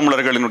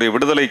ஈழத்தமிழர்களினுடைய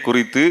விடுதலை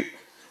குறித்து,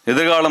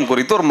 எதிர்காலம்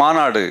குறித்து ஒரு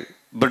மாநாடு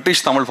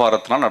பிரிட்டிஷ் தமிழ்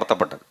பாரத்தினால்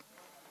நடத்தப்பட்டது.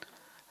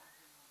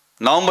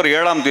 நவம்பர்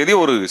 7ஆம் தேதி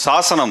ஒரு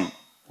சாசனம்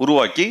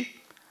உருவாக்கி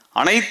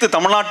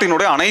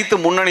தமிழ்நாட்டினுடைய அனைத்து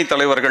முன்னணி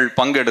தலைவர்கள்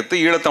பங்கெடுத்து,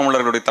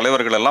 ஈழத்தமிழர்களுடைய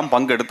தலைவர்கள் எல்லாம்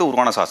பங்கெடுத்து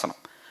உருவான சாசனம்.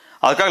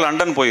 அதுக்காக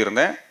லண்டன்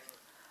போயிருந்தேன்.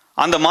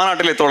 அந்த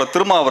மாநாட்டிலே தோழர்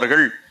திருமா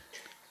அவர்கள்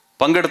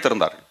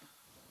பங்கெடுத்திருந்தார்கள்.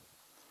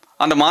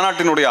 அந்த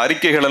மாநாட்டினுடைய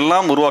அறிக்கைகள்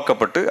எல்லாம்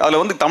உருவாக்கப்பட்டு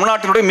அதில் வந்து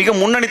தமிழ்நாட்டினுடைய மிக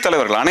முன்னணி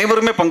தலைவர்கள்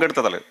அனைவருமே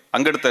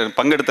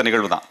பங்கெடுத்த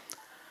நிகழ்வு தான்.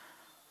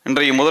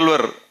 இன்றைய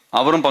முதல்வர்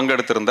அவரும்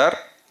பங்கெடுத்திருந்தார்.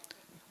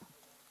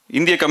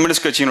 இந்திய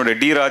கம்யூனிஸ்ட் கட்சியினுடைய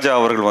டி ராஜா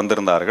அவர்கள்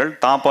வந்திருந்தார்கள்,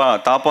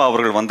 தாப்பா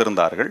அவர்கள்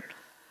வந்திருந்தார்கள்.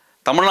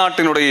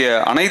 தமிழ்நாட்டினுடைய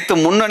அனைத்து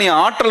முன்னணி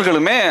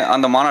ஆற்றல்களுமே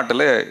அந்த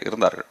மாநாட்டில்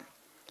இருந்தார்கள்.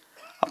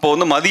 அப்போ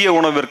வந்து மதிய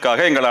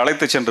உணவிற்காக எங்களை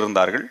அழைத்து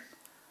சென்றிருந்தார்கள்.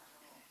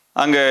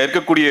 அங்கே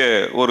இருக்கக்கூடிய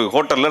ஒரு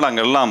ஹோட்டலில்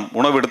நாங்கள் எல்லாம்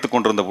உணவு எடுத்து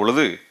கொண்டிருந்த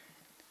பொழுது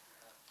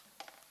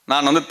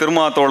நான் வந்து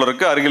திருமா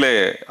தோழருக்கு அருகிலே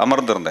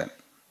அமர்ந்திருந்தேன்.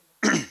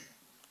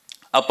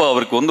 அப்போ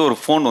அவருக்கு வந்து ஒரு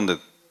ஃபோன்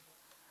வந்தது.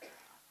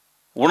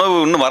 உணவு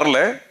இன்னும் வரல,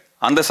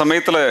 அந்த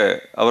சமயத்தில்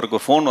அவருக்கு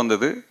ஃபோன்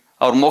வந்தது.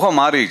 அவர் முகம்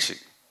மாறிடுச்சு.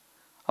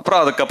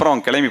 அதுக்கப்புறம்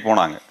அவங்க கிளம்பி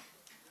போனாங்க.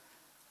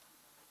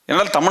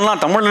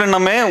 என்னால்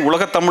தமிழினமே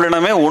உலகத்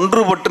தமிழினமே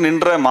ஒன்றுபட்டு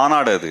நின்ற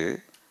மாநாடு அது.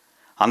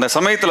 அந்த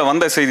சமயத்தில்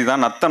வந்த செய்தி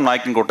தான் நத்தம்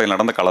நாயக்கன்கோட்டையில்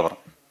நடந்த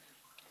கலவரம்.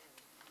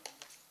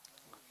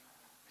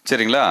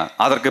 சரிங்களா?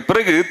 அதற்கு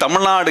பிறகு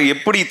தமிழ்நாடு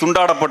எப்படி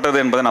துண்டாடப்பட்டது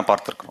என்பதை நான்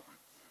பார்த்திருக்கிறோம்.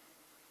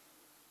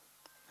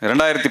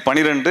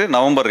 2012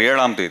 நவம்பர்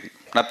 7ஆம் தேதி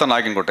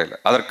நத்தநாயக்கன்கோட்டையில்.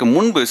 அதற்கு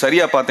முன்பு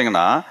சரியா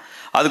பார்த்தீங்கன்னா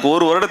அதுக்கு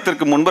ஒரு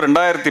வருடத்திற்கு முன்பு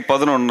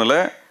 2011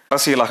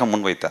 அரசியலாக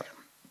முன்வைத்தார்.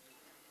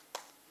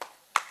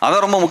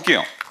 அதான் ரொம்ப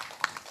முக்கியம்.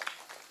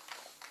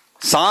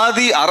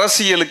 சாதி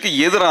அரசியலுக்கு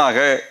எதிராக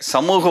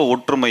சமூக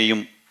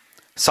ஒற்றுமையும்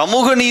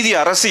சமூக நீதி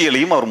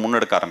அரசியலையும் அவர்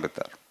முன்னெடுக்க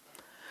ஆரம்பித்தார்.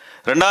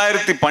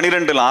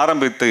 2012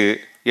 ஆரம்பித்து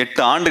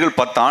 8 ஆண்டுகள்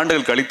 10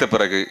 ஆண்டுகள் கழித்த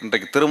பிறகு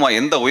இன்றைக்கு திரும்ப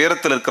எந்த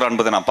உயரத்தில் இருக்கிறார்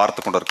என்பதை நாம்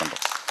பார்த்து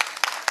கொண்டிருக்கின்றோம்.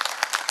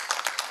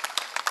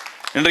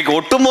 இன்றைக்கு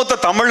ஒட்டுமொத்த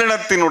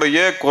தமிழினத்தினுடைய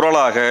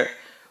குரலாக,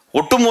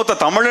 ஒட்டுமொத்த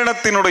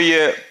தமிழினத்தினுடைய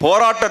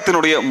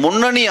போராட்டத்தினுடைய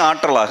முன்னணி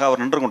ஆற்றலாக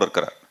அவர் நின்று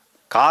கொண்டிருக்கிறார்.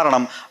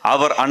 காரணம்,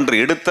 அவர் அன்று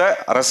எடுத்த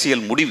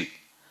அரசியல் முடிவு.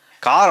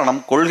 காரணம்,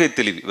 கொள்கை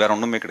தெளிவு, வேற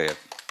ஒண்ணுமே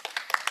கிடையாது.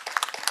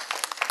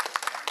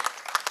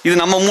 இது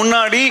நம்ம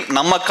முன்னாடி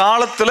நம்ம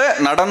காலத்துல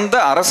நடந்த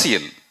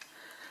அரசியல்.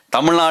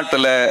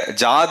 தமிழ்நாட்டில்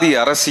ஜாதி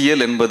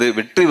அரசியல் என்பது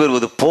வெற்றி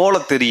பெறுவது போல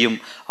தெரியும்,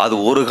 அது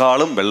ஒரு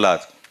காலம்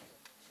வெல்லாது.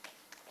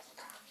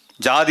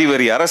 ஜாதி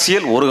வெறி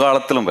அரசியல் ஒரு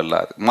காலத்திலும்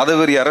வெல்லாது,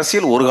 மதவெறி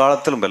அரசியல் ஒரு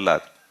காலத்திலும்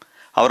வெல்லாது.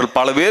 அவர்கள்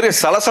பல்வேறு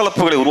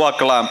சலசலப்புகளை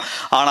உருவாக்கலாம்,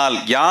 ஆனால்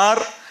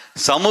யார்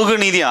சமூக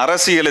நீதி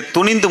அரசியலை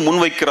துணிந்து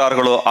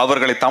முன்வைக்கிறார்களோ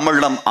அவர்களை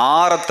தமிழினம்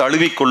ஆற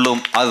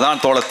தழுவிக்கொள்ளும்.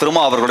 அதுதான் தோழர்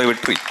திருமா அவர்களுடைய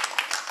வெற்றி.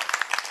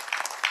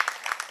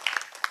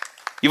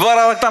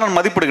 இவ்வாறாகத்தான் நான்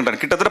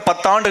மதிப்பிடுகின்றேன். கிட்டத்தட்ட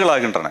 10 ஆண்டுகள்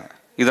ஆகின்றன.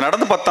 இது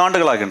நடந்து 10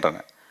 ஆண்டுகள் ஆகின்றன.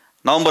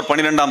 நவம்பர்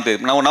 12ஆம்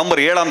தேதி,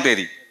 நவம்பர் 7ஆம்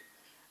தேதி,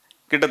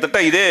 கிட்டத்தட்ட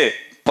இதே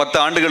 10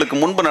 ஆண்டுகளுக்கு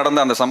முன்பு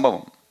நடந்த அந்த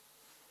சம்பவம்.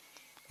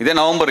 இதே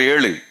நவம்பர்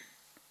 7,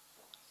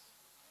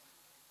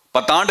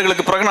 10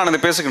 ஆண்டுகளுக்கு பிறகு நான் இதை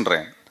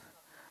பேசுகின்றேன்.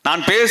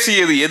 நான்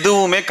பேசியது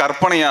எதுவுமே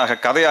கற்பனையாக,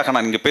 கதையாக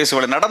நான் இங்கே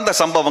பேசவில்லை. நடந்த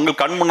சம்பவங்கள்,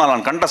 கண் முன்னால்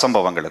நான் கண்ட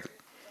சம்பவங்கள். அது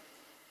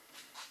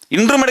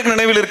இன்றும் எனக்கு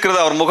நினைவில் இருக்கிறது.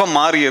 அவர் முகம்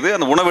மாறியது,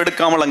 அந்த உணவு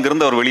எடுக்காமல்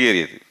அங்கிருந்து அவர்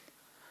வெளியேறியது,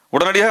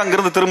 உடனடியாக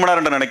அங்கிருந்து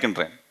திரும்பினார் என்று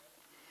நினைக்கின்றேன்.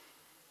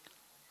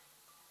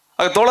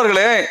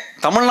 தோழர்களே,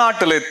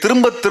 தமிழ்நாட்டில்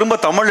திரும்ப திரும்ப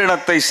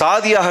தமிழினத்தை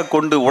சாதியாக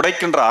கொண்டு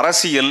உடைக்கின்ற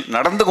அரசியல்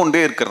நடந்து கொண்டே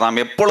இருக்கிறது.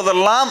 நாம்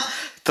எப்பொழுதெல்லாம்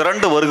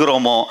திரண்டு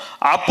வருகிறோமோ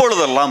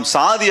அப்பொழுதெல்லாம்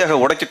சாதியாக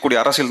உடைக்கக்கூடிய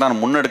அரசியல்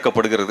தான்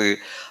முன்னெடுக்கப்படுகிறது.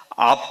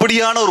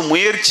 அப்படியான ஒரு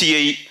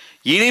முயற்சியை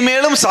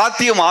இனிமேலும்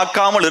சாத்தியம்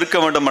ஆக்காமல் இருக்க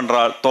வேண்டும்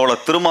என்றால்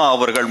தோழர் திருமா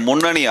அவர்கள்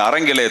முன்னணி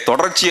அரங்கிலே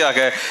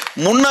தொடர்ச்சியாக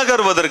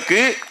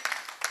முன்னகர்வதற்கு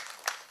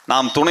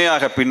நாம்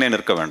துணையாக பின்னே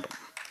நிற்க வேண்டும்.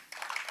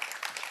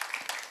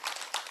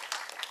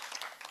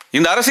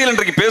 இந்த அரசியல்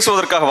இன்றைக்கு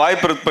பேசுவதற்காக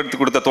வாய்ப்பு ஏற்படுத்தி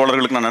கொடுத்த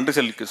தோழர்களுக்கு நான் நன்றி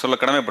சொல்ல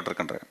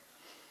கடமைப்பட்டிருக்கின்றேன்.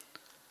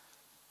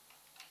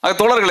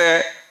 தோழர்களே,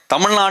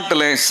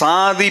 தமிழ்நாட்டில்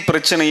சாதி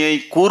பிரச்சனையை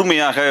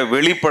கூர்மையாக,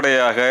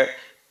 வெளிப்படையாக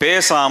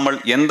பேசாமல்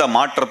எந்த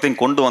மாற்றத்தையும்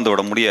கொண்டு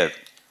வந்துவிட முடியாது.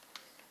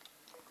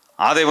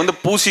 அதை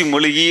பூசி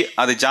மொழிகி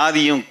அது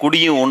ஜாதியும்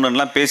குடியும்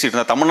ஒன்றுலாம் பேசிட்டு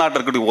இருந்தா,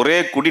 தமிழ்நாட்டில் ஒரே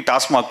குடி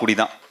டாஸ்மாக் குடி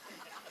தான்.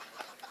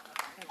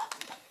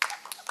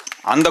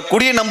 அந்த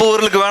குடியை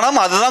நம்புவவர்களுக்கு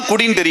வேணாம், அதுதான்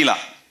குடின்னு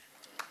தெரியலாம்,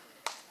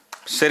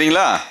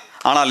 சரிங்களா?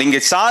 ஆனால் இங்கே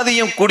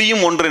சாதியும்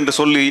குடியும் ஒன்று என்று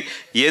சொல்லி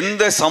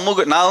எந்த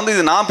சமூக,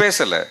 நான்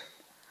பேசல,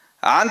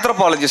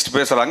 ஆந்த்ரோபாலஜிஸ்ட்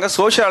பேசுறாங்க,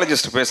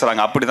 சோசியாலஜிஸ்ட்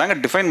பேசுறாங்க, அப்படிதாங்க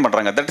டிஃபைன்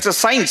பண்றாங்க. That is a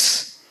science.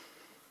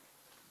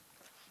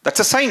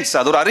 That's a science.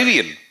 அது ஒரு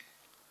அறிவியல்,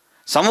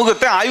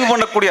 சமூகத்தை ஆய்வு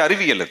பண்ணக்கூடிய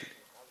அறிவியல் அது.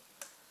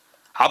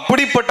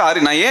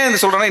 அப்படிப்பட்ட நான்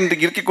ஏன் சொல்றேன்னா,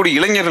 இன்றைக்கு இருக்கக்கூடிய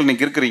இளைஞர்கள்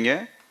இன்னைக்கு இருக்கிறீங்க,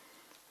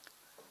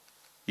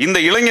 இந்த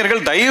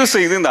இளைஞர்கள் தயவு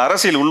செய்து இந்த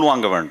அரசியல்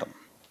உள்வாங்க வேண்டும்.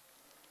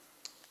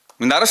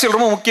 இந்த அரசியல்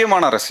ரொம்ப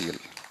முக்கியமான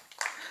அரசியல்.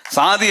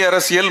 சாதி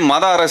அரசியல்,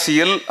 மத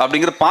அரசியல்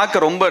அப்படிங்கிறது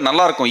பார்க்க ரொம்ப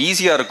நல்லா இருக்கும்,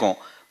 ஈஸியா இருக்கும்,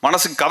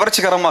 மனசுக்கு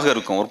கவர்ச்சிகரமாக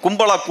இருக்கும். ஒரு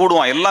கும்பலா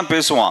கூடுவான், எல்லாம்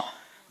பேசுவான்,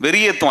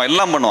 வெறியேற்றுவான்,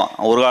 எல்லாம் பண்ணுவான்.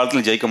 ஒரு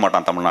காலத்தில் ஜெயிக்க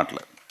மாட்டான்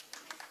தமிழ்நாட்டில்.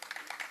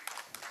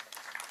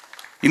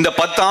 இந்த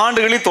 10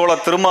 ஆண்டுகளில்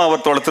தோழர்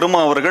திருமா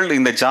அவர்கள்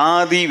இந்த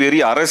ஜாதி வெறி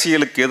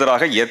அரசியலுக்கு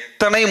எதிராக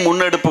எத்தனை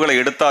முன்னெடுப்புகளை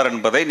எடுத்தார்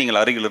என்பதை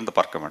நீங்கள் அருகிலிருந்து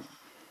பார்க்க வேண்டும்.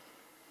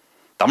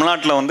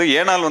 தமிழ்நாட்டில்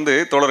ஏனால்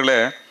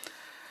தோழர்களே,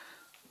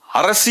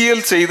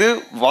 அரசியல் செய்து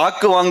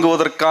வாக்கு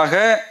வாங்குவதற்காக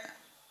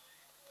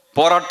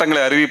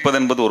போராட்டங்களை அறிவிப்பது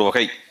என்பது ஒரு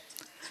வகை.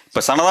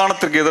 இப்ப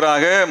சனதானத்திற்கு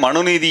எதிராக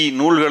மனுநீதி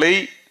நூல்களை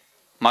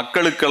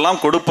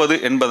மக்களுக்கெல்லாம் கொடுப்பது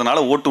என்பதனால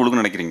ஓட்டு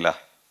விழுகுன்னு நினைக்கிறீங்களா?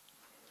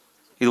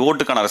 இது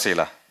ஓட்டுக்கான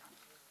அரசியலா?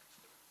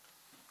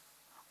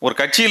 ஒரு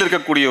கட்சியில்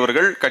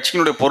இருக்கக்கூடியவர்கள்,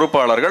 கட்சியினுடைய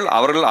பொறுப்பாளர்கள்,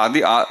 அவர்கள்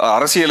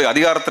அரசியல்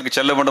அதிகாரத்திற்கு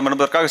செல்ல வேண்டும்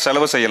என்பதற்காக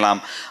செலவு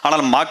செய்யலாம்.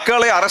 ஆனால்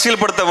மக்களை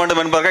அரசியல்படுத்த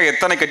வேண்டும் என்பதற்காக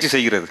எத்தனை கட்சி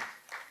செய்கிறது?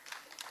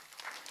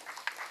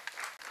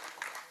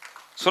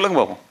 சொல்லுங்க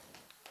பாப்போம்.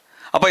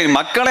 அப்ப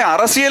மக்களை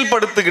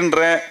அரசியல்படுத்துகின்ற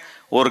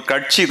ஒரு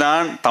கட்சி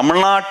தான்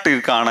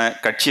தமிழ்நாட்டிற்கான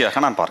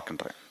கட்சியாக நான்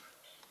பார்க்கின்றேன்.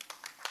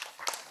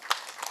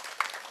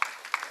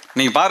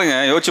 நீங்க பாருங்க,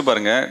 யோசிச்சு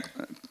பாருங்க,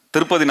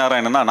 திருப்பதி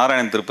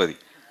நாராயணன் திருப்பதி,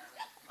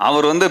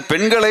 அவர்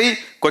பெண்களை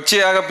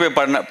கொச்சையாக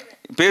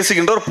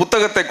பேசுகின்ற ஒரு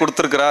புத்தகத்தை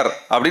கொடுத்திருக்கிறார்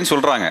அப்படின்னு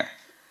சொல்றாங்க.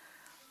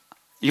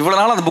 இவ்வளவு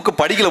நாள் அந்த புக்கை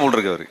படிக்கல போல்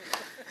இருக்கு அவரு.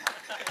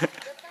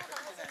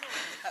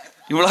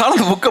 இவ்வளவு நாள்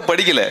அந்த புக்கை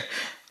படிக்கல,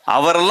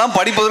 அவரெல்லாம்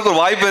படிப்பதற்கு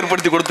ஒரு வாய்ப்பு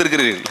ஏற்படுத்தி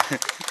கொடுத்திருக்கிறீர்கள்.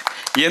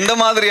 எந்த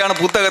மாதிரியான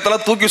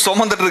புத்தகத்தெல்லாம் தூக்கி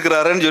சுமந்துட்டு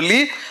இருக்கிறாருன்னு சொல்லி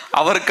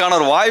அவருக்கான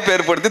ஒரு வாய்ப்பு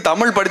ஏற்படுத்தி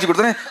தமிழ் படிச்சு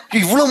கொடுத்தேன்.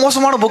 இவ்வளவு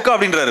மோசமான புக்கா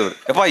அப்படின்றாரு.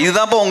 எப்பா,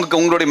 இதுதான்ப்பா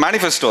உங்களுடைய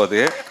மேனிஃபெஸ்டோ,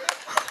 அது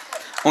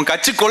உங்க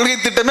கட்சி கொள்கை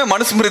திட்டமே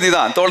மனுஸ்மிருதி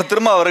தான். தோழர்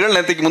திருமா அவர்கள்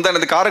நேற்றுக்கு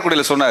முந்தானது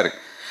காரைக்குடியில் சொன்னார்,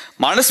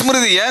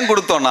 மனுஸ்மிருதி ஏன்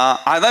கொடுத்தோம்னா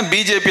அதுதான்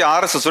பிஜேபி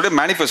ஆர்எஸ்எஸ் உடைய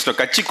மேனிஃபெஸ்டோ,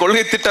 கட்சி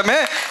கொள்கை திட்டமே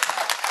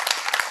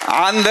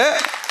அந்த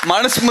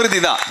மனுஸ்மிருதி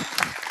தான்.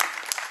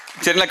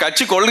 சரிங்களா?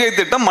 கட்சி கொள்கை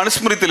திட்டம்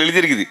மனுஸ்மிருதியில்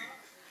எழுதியிருக்குது.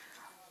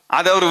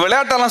 அது அவர்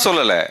விளையாட்டெல்லாம்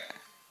சொல்லலை,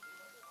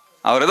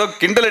 அவர் ஏதோ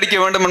கிண்டல் அடிக்க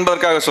வேண்டும்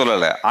என்பதற்காக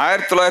சொல்லலை.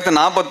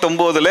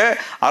 1949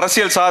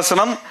 அரசியல்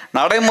சாசனம்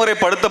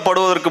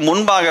நடைமுறைப்படுத்தப்படுவதற்கு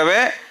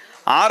முன்பாகவே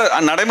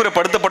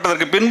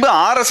நடைமுறைப்படுத்தப்பட்டதற்கு பின்பு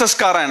ஆர்எஸ்எஸ்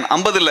காரன்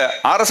 50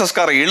 ஆர்எஸ்எஸ்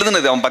காரன்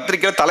எழுதுனது, அவன்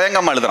பத்திரிகையில்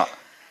தலையங்கமா எழுதுறான்.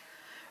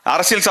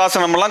 அரசியல்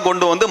சாசனம் எல்லாம்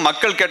கொண்டு வந்து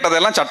மக்கள்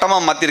கேட்டதெல்லாம் சட்டமா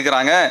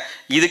மாத்திருக்கிறாங்க,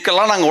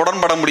 இதுக்கெல்லாம் நாங்க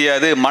உடன்பட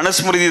முடியாது,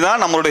 மனுஸ்மிருதி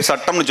தான் நம்மளுடைய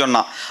சட்டம்னு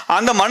சொன்னான்.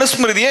 அந்த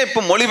மனுஸ்மிருதியை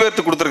இப்ப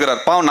மொழிபெயர்த்து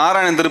கொடுத்திருக்கிறார். பாவம்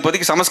நாராயணன்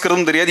திருப்பதிக்கு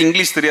சமஸ்கிருதம் தெரியாது,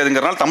 இங்கிலீஷ்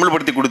தெரியாதுங்கிறனால தமிழ்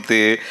படுத்தி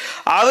கொடுத்து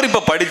அவர்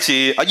இப்ப படிச்சு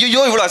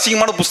ஐயோ இவ்வளவு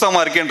அசிங்கமான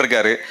புஸ்தகமா இருக்கேன்னு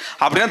இருக்காரு.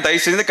 அப்படின்னா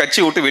தயவு செஞ்சு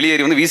கட்சி விட்டு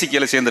வெளியேறி வந்து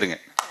விசிகேல சேர்ந்துருங்க.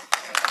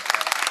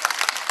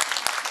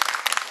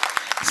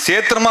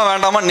 சேத்திரமா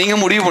வேண்டாமா நீங்க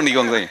முடிவு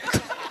பண்ணிக்கோங்க.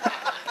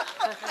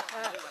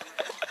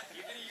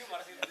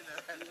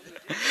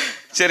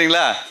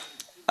 சரிங்களா?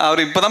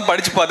 அவர் இப்பதான்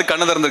படிச்சு பார்த்து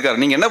கண்ணு திறந்திருக்காரு.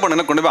 நீங்க என்ன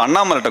பண்ணுங்க, கொண்டு போய்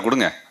அண்ணாமலைட்ட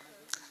கொடுங்க,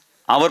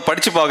 அவர்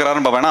படிச்சு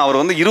பார்க்கறாருன்னு பாப்பேன். அவர்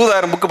வந்து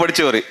 20,000 புக்கு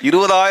படிச்சவர்,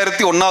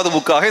 20,001வது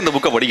புக்காக இந்த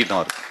புக்கை படிக்கட்டும்.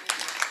 அவர்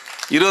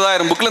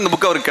 20,000 புக்ல இந்த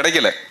புக்கு அவருக்கு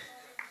கிடைக்கல.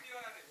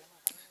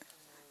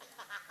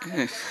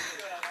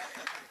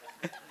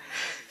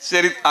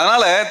 சரி,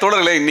 அதனால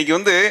தோழர்களே, இன்னைக்கு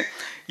வந்து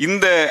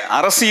இந்த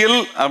அரசியல்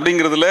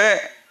அப்படிங்கிறதுல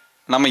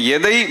நம்ம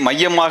எதை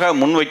மையமாக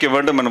முன்வைக்க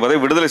வேண்டும் என்பதை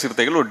விடுதலை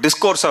சிறுத்தைகள் ஒரு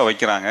டிஸ்கோர்ஸா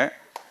வைக்கிறாங்க.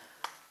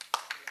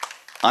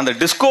 அந்த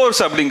டிஸ்கோர்ஸ்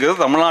அப்படிங்கிறது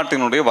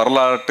தமிழ்நாட்டினுடைய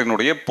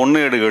வரலாற்றினுடைய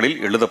பொன்னேடுகளில்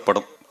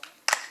எழுதப்படும்.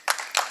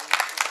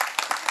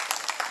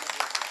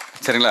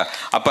 சரிங்களா?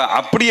 அப்ப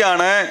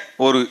அப்படியான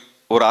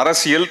ஒரு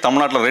அரசியல்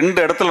தமிழ்நாட்டில்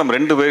 2 இடத்துல நம்ம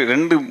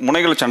 2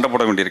 முனைகள் சண்டை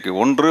போட வேண்டியிருக்கு.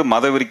 ஒன்று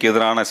மதவெறிக்கு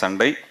எதிரான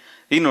சண்டை,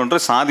 இன்னொன்று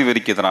சாதி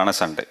வெறிக்கு எதிரான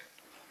சண்டை.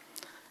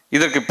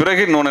 இதற்கு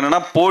பிறகு இன்னொன்று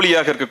என்னன்னா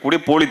போலியாக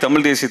இருக்கக்கூடிய போலி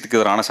தமிழ் தேசியத்துக்கு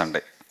எதிரான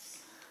சண்டை.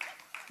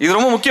 இது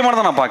ரொம்ப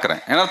முக்கியமானதை நான்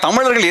பார்க்கிறேன். ஏன்னா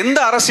தமிழர்கள் எந்த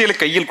அரசியலை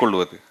கையில்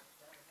கொள்வது,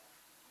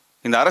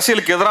 இந்த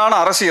அரசியலுக்கு எதிரான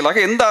அரசியலாக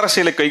எந்த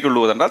அரசியலை கை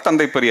கொள்வது என்றால்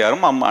தந்தை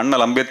பெரியாரும்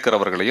அண்ணல் அம்பேத்கர்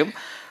அவர்களையும்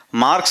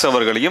மார்க்ஸ்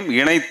அவர்களையும்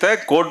இணைத்த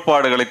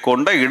கோட்பாடுகளை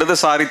கொண்ட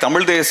இடதுசாரி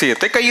தமிழ்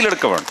தேசியத்தை கையில்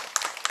எடுக்க வேண்டும்.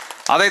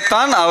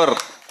 அதைத்தான் அவர்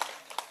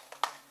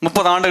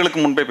 30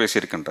 ஆண்டுகளுக்கு முன்பே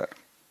பேசியிருக்கின்றார்.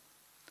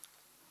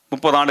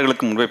 30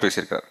 ஆண்டுகளுக்கு முன்பே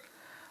பேசியிருக்கிறார்.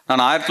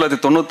 நான்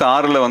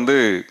 1996 வந்து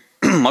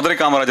மதுரை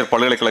காமராஜர்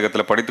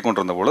பல்கலைக்கழகத்தில் படித்து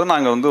கொண்டிருந்த பொழுது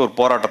நாங்கள் வந்து ஒரு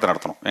போராட்டத்தை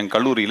நடத்தினோம். எங்கள்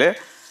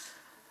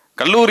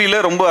கல்லூரியில்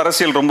ரொம்ப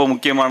அரசியல் ரொம்ப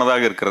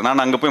முக்கியமானதாக இருக்கிறது.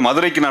 நான் அங்கே போய்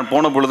மதுரைக்கு நான்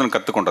போன பொழுது நான்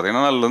கற்றுக்கொண்டது.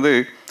 ஏன்னால் வந்து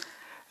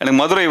எனக்கு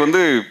மதுரை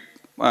வந்து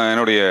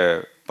என்னுடைய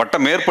பட்ட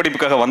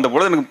மேற்படிப்புக்காக வந்த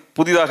பொழுது எனக்கு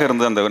புதிதாக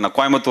இருந்தது. அந்த நான்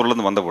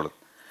கோயம்புத்தூர்லேருந்து வந்த பொழுது,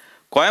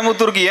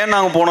 கோயம்புத்தூருக்கு ஏன்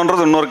நாங்கள்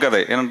போனோன்றது இன்னொரு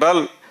கதை.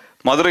 ஏனென்றால்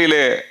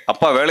மதுரையிலே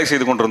அப்பா வேலை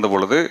செய்து கொண்டிருந்த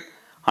பொழுது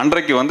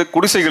அன்றைக்கு வந்து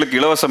குடிசைகளுக்கு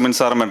இலவச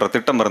மின்சாரம் என்ற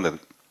திட்டம் இருந்தது.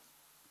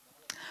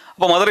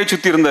 அப்போ மதுரை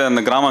சுற்றி இருந்த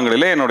அந்த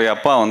கிராமங்களிலே என்னுடைய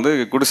அப்பா வந்து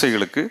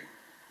குடிசைகளுக்கு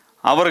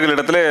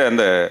அவர்களிடத்துல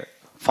அந்த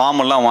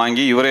ஃபார்ம் எல்லாம்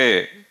வாங்கி இவரே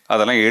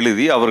அதெல்லாம்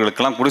எழுதி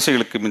அவர்களுக்கெல்லாம்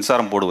குடிசைகளுக்கு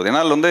மின்சாரம் போடுவது.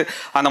 ஏன்னால் வந்து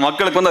அந்த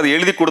மக்களுக்கு வந்து அதை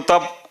எழுதி கொடுத்தா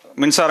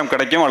மின்சாரம்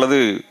கிடைக்கும் அல்லது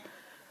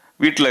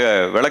வீட்டில்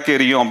விளக்கு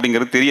எரியும்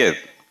அப்படிங்கிறது தெரியாது.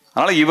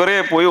 அதனால் இவரே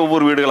போய்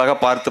ஒவ்வொரு வீடுகளாக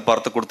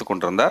பார்த்து கொடுத்து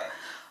கொண்டிருந்தார்.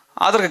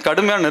 அதற்கு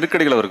கடுமையான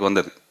நெருக்கடிகள் அவருக்கு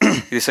வந்தது.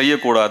 இது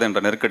செய்யக்கூடாது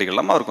என்ற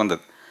நெருக்கடிகள்லாம் அவருக்கு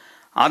வந்தது.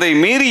 அதை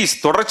மீறி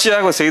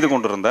தொடர்ச்சியாக செய்து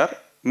கொண்டிருந்தார்.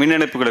 மின்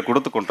இணைப்புகளை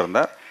கொடுத்து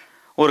கொண்டிருந்தார்.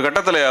 ஒரு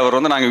கட்டத்தில் அவர்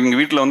வந்து நாங்கள்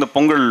எங்கள் வீட்டில் வந்து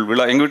பொங்கல்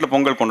விழா, எங்கள் வீட்டில்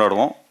பொங்கல்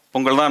கொண்டாடுவோம்.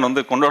 பொங்கல் தான்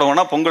வந்து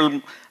கொண்டாடுவோம்னா பொங்கல்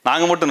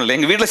நாங்கள் மட்டும் இல்லை,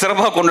 எங்கள் வீட்டில்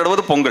சிறப்பாக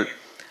கொண்டாடுவது பொங்கல்.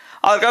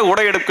 அதற்காக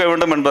உடை எடுக்க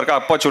வேண்டும் என்பதற்காக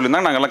அப்பா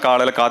சொல்லியிருந்தாங்க. நாங்கள்லாம்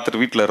காலையில்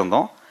காத்துட்டு வீட்டில்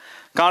இருந்தோம்.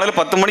 காலையில்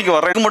 10 மணிக்கு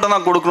வர்றதுக்கு மட்டும்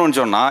தான் கொடுக்கணும்னு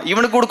சொன்னால்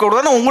இவனுக்கு கொடுக்க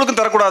கூடாதுன்னா உங்களுக்கும்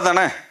தரக்கூடாது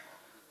தானே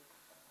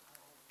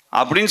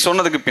அப்படின்னு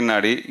சொன்னதுக்கு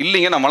பின்னாடி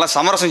இல்லைங்க நம்மளாம்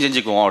சமரசம்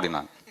செஞ்சுக்குவோம்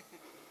அப்படின்னாங்க.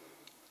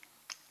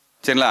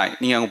 சரிங்களா?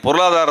 நீங்கள் அங்கே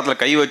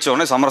பொருளாதாரத்தில் கை வச்ச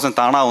உடனே சமரசம்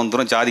தானாக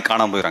வந்துடும், ஜாதி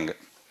காணாமல் போயிடறாங்க.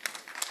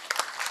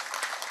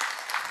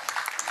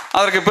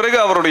 அதற்கு பிறகு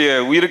அவருடைய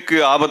உயிருக்கு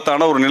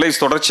ஆபத்தான ஒரு நிலை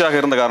தொடர்ச்சியாக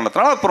இருந்த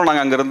காரணத்தினால அப்புறம்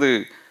நாங்கள் அங்கேருந்து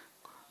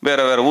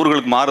வேறு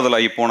ஊர்களுக்கு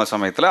மாறுதலாகி போன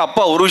சமயத்தில்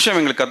அப்பா ஒரு விஷயம்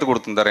எங்களுக்கு கற்றுக்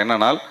கொடுத்திருந்தார்.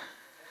 என்னன்னால்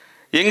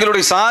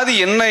எங்களுடைய சாதி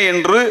என்ன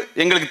என்று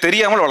எங்களுக்கு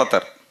தெரியாமல்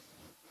வளர்த்தார்.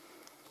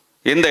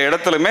 எந்த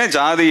இடத்துலையுமே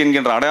ஜாதி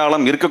என்கின்ற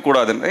அடையாளம்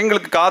இருக்கக்கூடாது.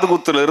 எங்களுக்கு காது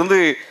குத்துலேருந்து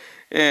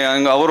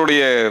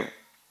அவருடைய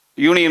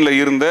யூனியனில்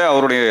இருந்த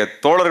அவருடைய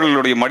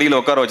தோழர்களுடைய மடியில்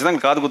உட்கார வச்சு தான்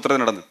எங்களுக்கு காது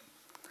குத்துறது நடந்தது.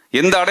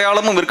 எந்த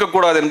அடையாளமும்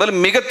இருக்கக்கூடாது என்பதில்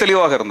மிக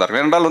தெளிவாக இருந்தார்.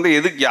 ஏனென்றால் வந்து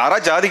எதுக்கு யாரா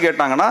ஜாதி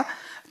கேட்டாங்கன்னா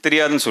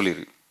தெரியாதுன்னு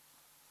சொல்லிடு,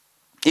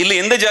 இல்லை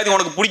எந்த ஜாதி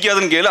உனக்கு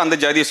பிடிக்காதுன்னு கேளு, அந்த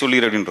ஜாதியை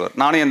சொல்லிடு அப்படின்றவர்.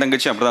 நானும் என்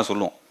தங்கச்சி அப்படி தான்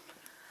சொல்லுவோம்.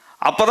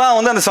 அப்போ தான்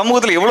வந்து அந்த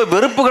சமூகத்தில் எவ்வளோ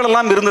வெறுப்புகள்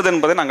எல்லாம் இருந்தது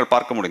என்பதை நாங்கள்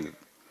பார்க்க முடிந்தது.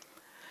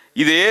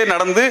 இதே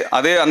நடந்து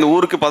அந்த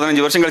ஊருக்கு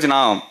 15 வருஷம் கழிச்சு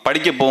நான்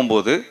படிக்க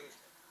போகும்போது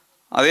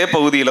அதே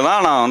பகுதியில்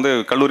தான் நான் வந்து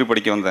கல்லூரி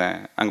படிக்க வந்தேன்.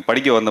 அங்கே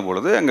படிக்க வந்த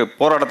பொழுது அங்கே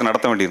போராட்டத்தை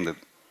நடத்த வேண்டியிருந்தது.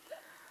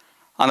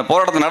 அந்த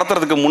போராட்டத்தை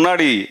நடத்துறதுக்கு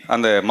முன்னாடி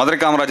அந்த மதுரை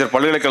காமராஜர்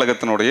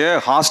பல்கலைக்கழகத்தினுடைய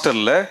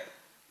ஹாஸ்டலில்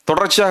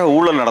தொடர்ச்சியாக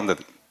ஊழல்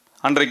நடந்தது.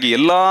 அன்றைக்கு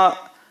எல்லா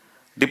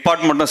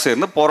டிபார்ட்மெண்ட்டும்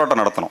சேர்ந்து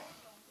போராட்டம் நடத்தணும்.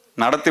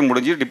 நடத்தி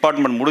முடிஞ்சு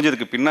டிபார்ட்மெண்ட்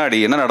முடிஞ்சதுக்கு பின்னாடி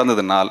என்ன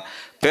நடந்ததுனால்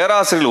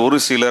பேராசிரியர்கள் ஒரு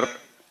சிலர்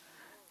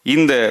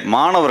இந்த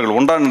மாணவர்கள்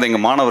ஒன்றாக இருந்த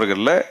எங்கள்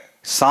மாணவர்களில்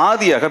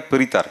சாதியாக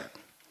பிரித்தார்கள்.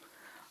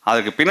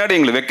 அதுக்கு பின்னாடி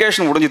எங்களுக்கு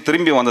வெக்கேஷன் முடிஞ்சு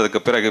திரும்பி வந்ததுக்கு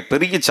பிறகு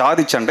பெரிய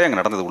சாதி சண்டை அங்கே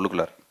நடந்தது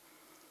உள்ளுக்குள்ளார்.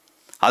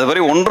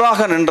 அதுவரை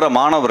ஒன்றாக நின்ற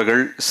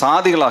மாணவர்கள்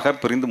சாதிகளாக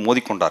பிரிந்து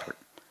மோதிக்கொண்டார்கள்.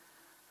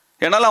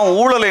 ஏன்னால் அவன்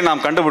ஊழலை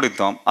நாம்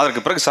கண்டுபிடித்தோம்.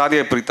 அதற்கு பிறகு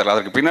சாதியை பிரித்தார்கள்.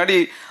 அதற்கு பின்னாடி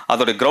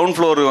அதோடைய கிரவுண்ட்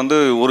ஃப்ளோர் வந்து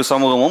ஒரு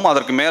சமூகமும்,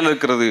 அதற்கு மேலே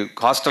இருக்கிறது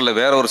ஹாஸ்டலில்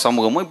வேற ஒரு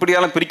சமூகமும்,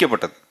 இப்படியெல்லாம்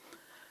பிரிக்கப்பட்டது.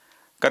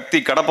 கத்தி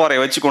கடப்பாறை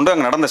வச்சுக்கொண்டு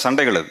அங்கே நடந்த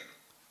சண்டைகள் அது.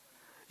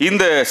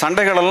 இந்த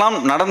சண்டைகளெல்லாம்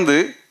நடந்து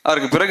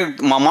அதற்கு பிறகு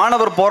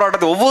மாணவர்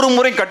போராட்டத்தை ஒவ்வொரு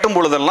முறை கட்டும்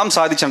பொழுதெல்லாம்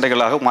சாதி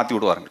சண்டைகளாக மாற்றி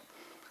விடுவார்கள்.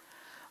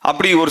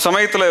 அப்படி ஒரு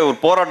சமயத்தில் ஒரு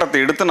போராட்டத்தை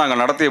எடுத்து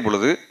நாங்கள் நடத்திய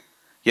பொழுது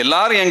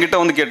எல்லாரும் என்கிட்ட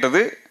வந்து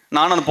கேட்டது,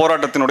 நான் அந்த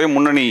போராட்டத்தினுடைய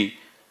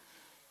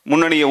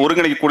முன்னணியை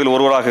ஒருங்கிணைக்கக்கூடிய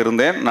ஒருவராக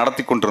இருந்தேன்,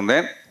 நடத்தி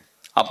கொண்டிருந்தேன்.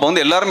 அப்போ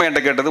வந்து எல்லாருமே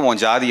என்கிட்ட கேட்டது,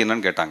 உன் ஜாதி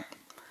என்னன்னு கேட்டாங்க.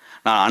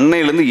 நான்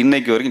அன்னையிலேருந்து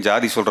இன்னைக்கு வரைக்கும்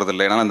ஜாதி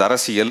சொல்கிறதில்லை. ஏன்னா அந்த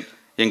அரசியல்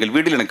எங்கள்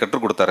வீட்டில் எனக்கு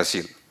கற்றுக் கொடுத்த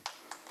அரசியல்.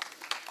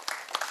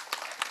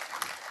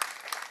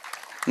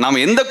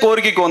 நாம் எந்த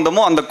கோரிக்கைக்கு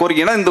வந்தோமோ அந்த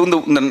கோரிக்கை, ஏன்னா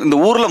இந்த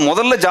ஊரில்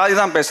முதல்ல ஜாதி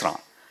தான் பேசுகிறான்.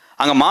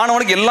 அங்கே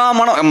மாணவனுக்கு எல்லா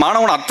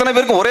மாணவன் அத்தனை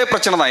பேருக்கும் ஒரே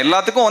பிரச்சனை தான்.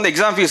 எல்லாத்துக்கும் வந்து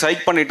எக்ஸாம் ஃபீஸ்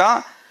ஹைக் பண்ணிட்டான்,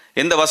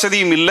 எந்த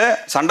வசதியும் இல்லை,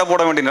 சண்டை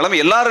போட வேண்டிய நிலைமை.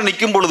 எல்லாரும்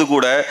நிற்கும் பொழுது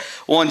கூட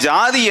உன்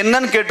ஜாதி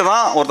என்னன்னு கேட்டு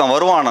தான் ஒருத்தன்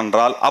வருவான்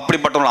என்றால்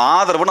அப்படிப்பட்ட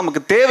ஆதரவு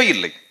நமக்கு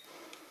தேவையில்லை.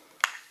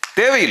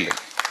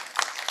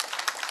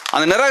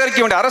 அந்த நிராகரிக்க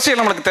வேண்டிய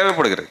அரசியல் நம்மளுக்கு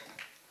தேவைப்படுகிறது.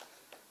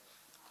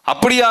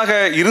 அப்படியாக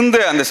இருந்த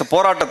அந்த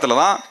போராட்டத்தில்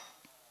தான்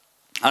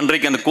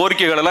அன்றைக்கு அந்த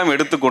கோரிக்கைகள் எல்லாம்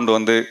எடுத்துக்கொண்டு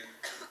வந்து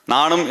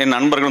நானும் என்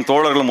நண்பர்களும்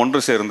தோழர்களும் ஒன்று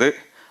சேர்ந்து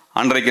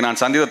அன்றைக்கு நான்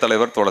சந்தித்த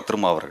தலைவர் தோழர்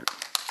திருமா அவர்கள்.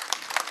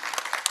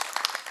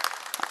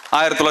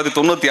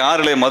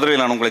 1996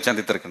 மதுரையில் நான் உங்களை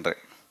சந்தித்திருக்கின்றேன்.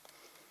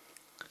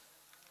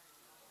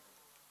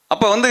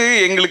 அப்போ வந்து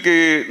எங்களுக்கு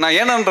நான்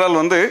ஏனென்றால்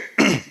வந்து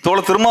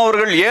தோழர்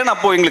திருமாவர்கள் ஏன்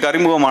அப்போ எங்களுக்கு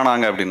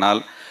அறிமுகமானாங்க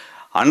அப்படின்னால்,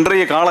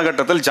 அன்றைய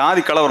காலகட்டத்தில்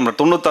ஜாதி கலவரம்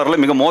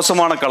 96 மிக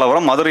மோசமான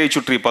கலவரம் மதுரையை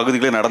சுற்றிய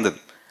பகுதிகளில் நடந்தது.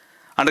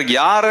 அன்றைக்கு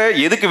யாரை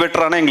எதுக்கு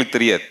வெட்டுறானே எங்களுக்கு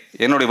தெரியாது.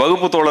 என்னுடைய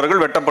வகுப்பு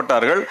தோழர்கள்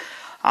வெட்டப்பட்டார்கள்.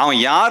 அவன்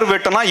யார்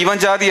வெட்டனா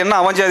இவன் ஜாதி என்ன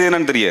அவன் ஜாதி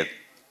என்னன்னு தெரியாது.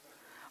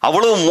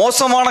 அவ்வளவு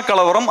மோசமான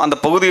கலவரம் அந்த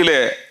பகுதியிலே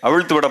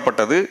அவிழ்த்து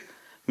விடப்பட்டது.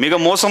 மிக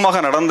மோசமாக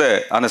நடந்த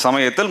அந்த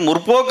சமயத்தில்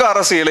முற்போக்கு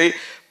அரசியலை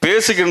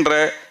பேசுகின்ற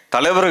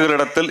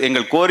தலைவர்களிடத்தில்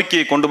எங்கள்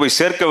கோரிக்கையை கொண்டு போய்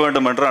சேர்க்க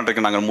வேண்டும் என்று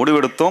அன்றைக்கு நாங்கள்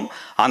முடிவெடுத்தோம்.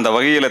 அந்த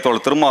வகையில்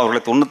தோழர் திருமா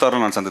அவர்களை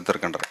 96 நான்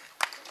சந்தித்திருக்கின்றேன்.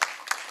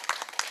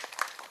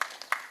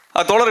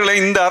 தோழர்களை,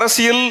 இந்த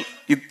அரசியல்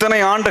இத்தனை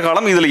ஆண்டு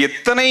காலம் இதில்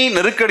எத்தனை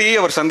நெருக்கடியை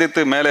அவர்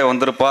சந்தித்து மேலே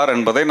வந்திருப்பார்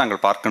என்பதை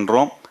நாங்கள்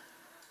பார்க்கின்றோம்.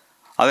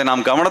 அதை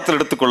நாம் கவனத்தில்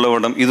எடுத்துக்கொள்ள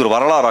வேண்டும். இது ஒரு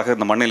வரலாறாக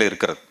இந்த மண்ணில்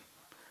இருக்கிறது.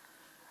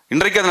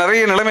 இன்றைக்கு அது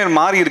நிறைய நிலைமை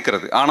மாறி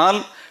இருக்கிறது. ஆனால்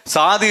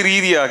சாதி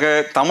ரீதியாக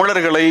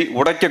தமிழர்களை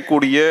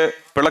உடைக்கக்கூடிய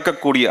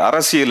பிளக்கக்கூடிய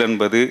அரசியல்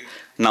என்பது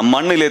நம்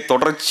மண்ணிலே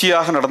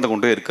தொடர்ச்சியாக நடந்து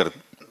கொண்டே இருக்கிறது.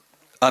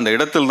 அந்த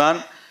இடத்தில்தான்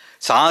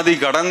சாதி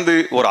கடந்து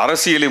ஒரு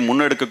அரசியலை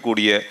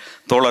முன்னெடுக்கக்கூடிய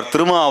தோழர்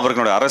திருமா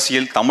அவர்களுடைய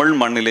அரசியல் தமிழ்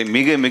மண்ணிலே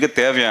மிக மிக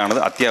தேவையானது,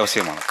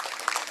 அத்தியாவசியமானது.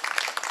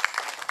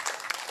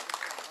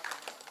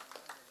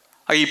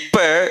 இப்ப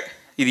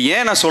இது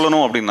ஏன் நான்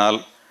சொல்லணும் அப்படின்னால்,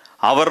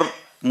 அவர்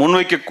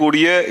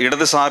முன்வைக்கக்கூடிய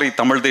இடதுசாரி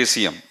தமிழ்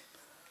தேசியம்,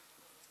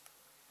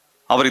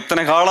 அவர்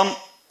இத்தனை காலம்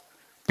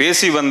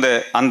பேசி வந்த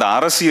அந்த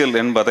அரசியல்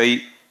என்பதை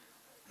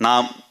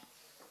நாம்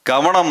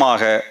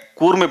கவனமாக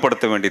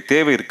கூர்மைப்படுத்த வேண்டிய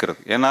தேவை இருக்கிறது.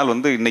 ஏன்னால்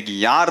வந்து இன்னைக்கு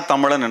யார்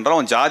தமிழன் என்றால்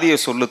அவன் ஜாதியை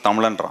சொல்லு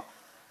தமிழன்றான்.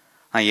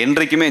 நான்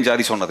என்றைக்குமே என்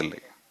ஜாதி சொன்னதில்லை.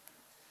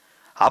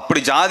 அப்படி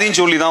ஜாதின்னு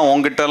சொல்லி தான்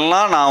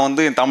உங்ககிட்டெல்லாம் நான்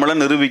வந்து என்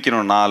தமிழன்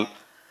நிரூபிக்கணும்னால்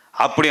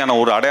அப்படியான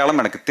ஒரு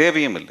அடையாளம் எனக்கு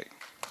தேவையும் இல்லை.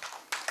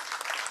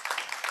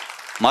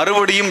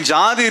 மறுபடியும்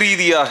ஜாதி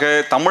ரீதியாக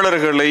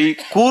தமிழர்களை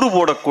கூறு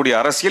போடக்கூடிய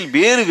அரசியல்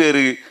வேறு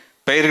வேறு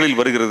பெயர்களில்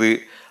வருகிறது.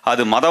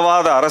 அது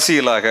மதவாத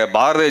அரசியலாக,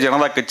 பாரதிய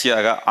ஜனதா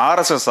கட்சியாக,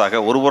 RSS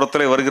ஆக ஒரு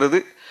புறத்திலே வருகிறது.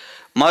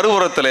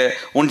 மறுபுறத்தில்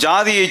உன்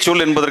ஜாதியை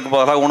சொல் என்பதற்கு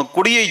பதிலாக உன்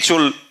குடியை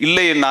சொல்,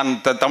 இல்லை நான்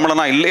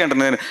தமிழனா இல்லை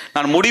என்று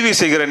நான் முடிவு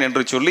செய்கிறேன்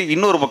என்று சொல்லி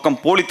இன்னொரு பக்கம்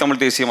போலி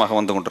தமிழ் தேசியமாக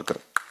வந்து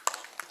கொண்டிருக்கிறது.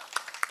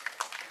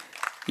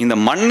 இந்த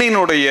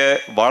மண்ணினுடைய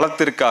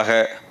வளத்திற்காக,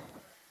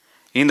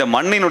 இந்த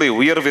மண்ணினுடைய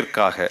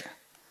உயர்விற்காக,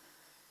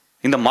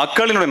 இந்த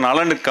மக்களினுடைய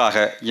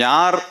நலனுக்காக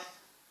யார்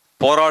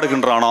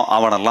போராடுகின்றானோ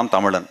அவனெல்லாம்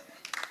தமிழன்.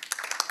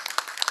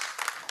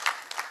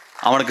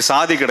 அவனுக்கு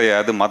சாதி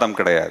கிடையாது, மதம்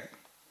கிடையாது.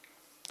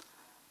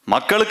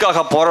 மக்களுக்காக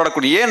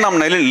போராடக்கூடிய, ஏன் நாம்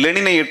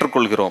லெனினை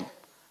ஏற்றுக்கொள்கிறோம்,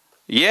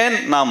 ஏன்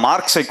நாம்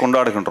மார்க்ஸை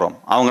கொண்டாடுகின்றோம்?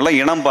 அவங்கெல்லாம்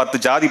இனம் பார்த்து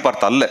ஜாதி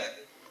பார்த்து அல்ல.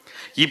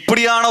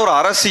 இப்படியான ஒரு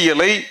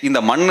அரசியலை இந்த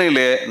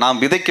மண்ணிலே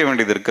நாம் விதைக்க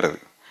வேண்டியது இருக்கிறது.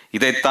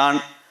 இதைத்தான்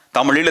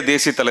தமிழீழ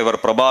தேசிய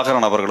தலைவர்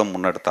பிரபாகரன் அவர்களும்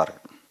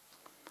முன்னெடுத்தார்கள்.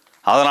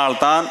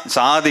 அதனால்தான்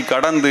சாதி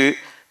கடந்து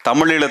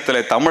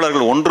தமிழீழத்தில்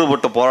தமிழர்கள்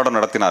ஒன்றுபட்டு போராட்டம்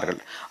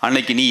நடத்தினார்கள்.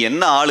 அன்னைக்கு நீ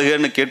என்ன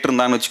ஆளுகன்னு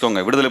கேட்டிருந்தான்னு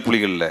வச்சுக்கோங்க, விடுதலை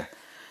புலிகளில்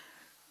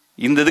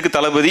இந்த இதுக்கு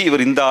தளபதி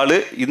இவர் இந்த ஆளு,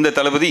 இந்த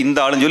தளபதி இந்த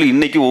ஆளுன்னு சொல்லி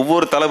இன்னைக்கு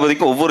ஒவ்வொரு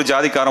தளபதிக்கும் ஒவ்வொரு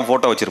ஜாதிக்காரன்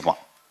போட்டோ வச்சிருப்பான்.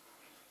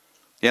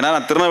 ஏன்னா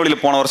நான்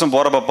திருநெல்வேலியில் போன வருஷம்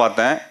போறப்ப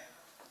பார்த்தேன்,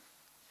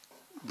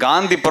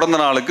 காந்தி பிறந்த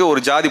நாளுக்கு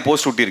ஒரு ஜாதி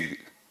போஸ்ட் ஒட்டி இருக்குது,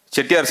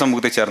 செட்டியார்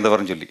சமூகத்தை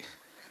சேர்ந்தவர்னு சொல்லி.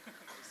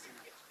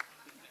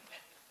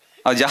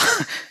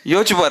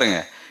 யோசிச்சு பாருங்க,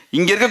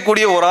 இங்க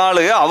இருக்கக்கூடிய ஒரு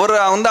ஆளு அவர்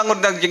வந்து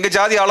அங்க எங்க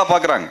ஜாதி ஆளை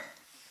பார்க்குறாங்க.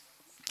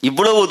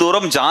 இவ்வளவு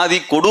தூரம் ஜாதி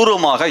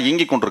கொடூரமாக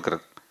இயங்கி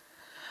கொண்டிருக்கிறது.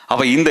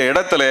 அப்ப இந்த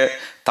இடத்துல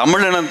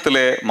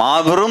தமிழினத்திலே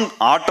மாபெரும்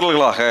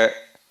ஆற்றல்களாக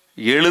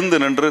எழுந்து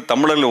நின்று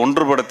தமிழர்களை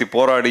ஒன்றுபடுத்தி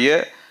போராடிய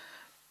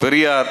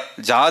பெரியார்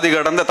ஜாதி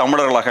கடந்த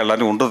தமிழர்களாக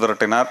எல்லாரையும் ஒன்று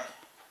திரட்டினார்.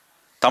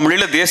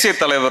 தமிழீழ தேசிய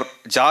தலைவர்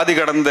ஜாதி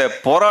கடந்த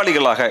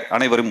போராளிகளாக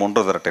அனைவரும்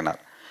ஒன்று திரட்டினார்.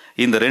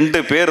 இந்த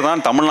 2 பேர்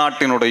தான்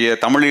தமிழ்நாட்டினுடைய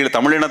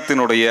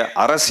தமிழினத்தினுடைய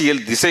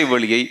அரசியல் திசை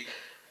வழியை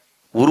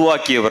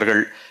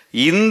உருவாக்கியவர்கள்.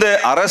 இந்த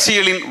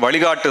அரசியலின்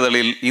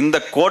வழிகாட்டுதலில் இந்த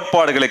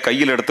கோட்பாடுகளை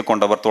கையில்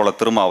எடுத்துக்கொண்டவர் தோழர்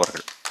திருமா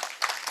அவர்கள்.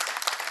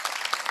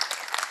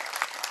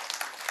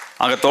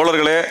 ஆக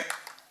தோழர்களே,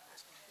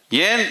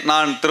 ஏன்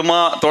நான்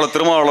தோழர்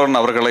திருமாவளவன்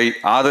அவர்களை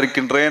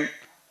ஆதரிக்கின்றேன்,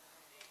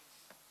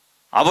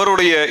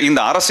 அவருடைய இந்த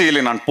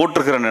அரசியலை நான்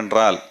போற்றுகிறேன்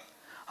என்றால்,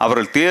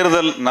 அவர்கள்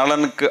தேர்தல்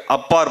நலனுக்கு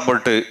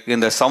அப்பாற்பட்டு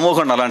இந்த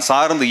சமூக நலன்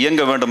சார்ந்து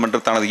இயங்க வேண்டும் என்று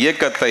தனது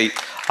இயக்கத்தை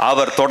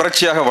அவர்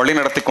தொடர்ச்சியாக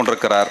வழிநடத்தி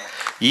கொண்டிருக்கிறார்.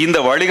 இந்த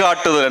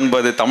வழிகாட்டுதல்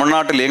என்பது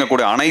தமிழ்நாட்டில்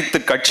இயங்கக்கூடிய அனைத்து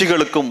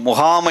கட்சிகளுக்கும்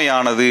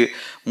முகாமையானது,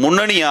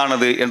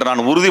 முன்னணியானது என்று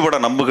நான் உறுதிபட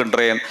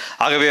நம்புகின்றேன்.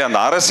 ஆகவே அந்த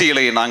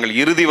அரசியலை நாங்கள்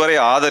இறுதி வரை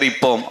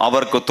ஆதரிப்போம்,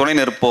 அவருக்கு துணை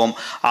நிற்போம்.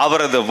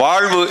 அவரது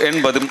வாழ்வு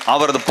என்பதும்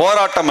அவரது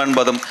போராட்டம்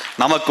என்பதும்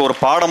நமக்கு ஒரு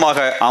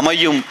பாடமாக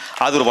அமையும்,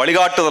 அது ஒரு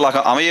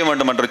வழிகாட்டுதலாக அமைய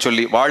வேண்டும் என்று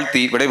சொல்லி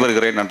வாழ்த்தி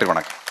விடைபெறுகிறேன். நன்றி,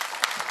 வணக்கம்.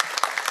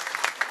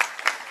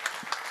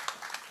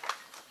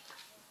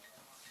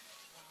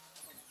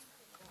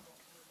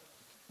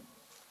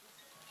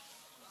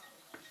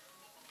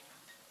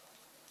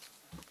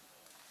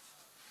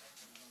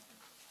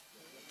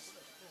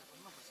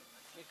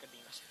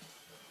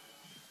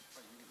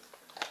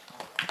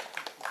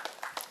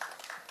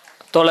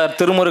 தோழர்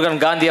திருமுருகன்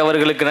காந்தி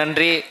அவர்களுக்கு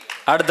நன்றி.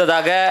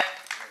 அடுத்ததாக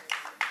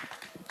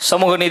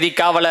சமூக நீதி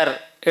காவலர்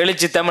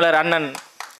எழுச்சி தமிழர் அண்ணன்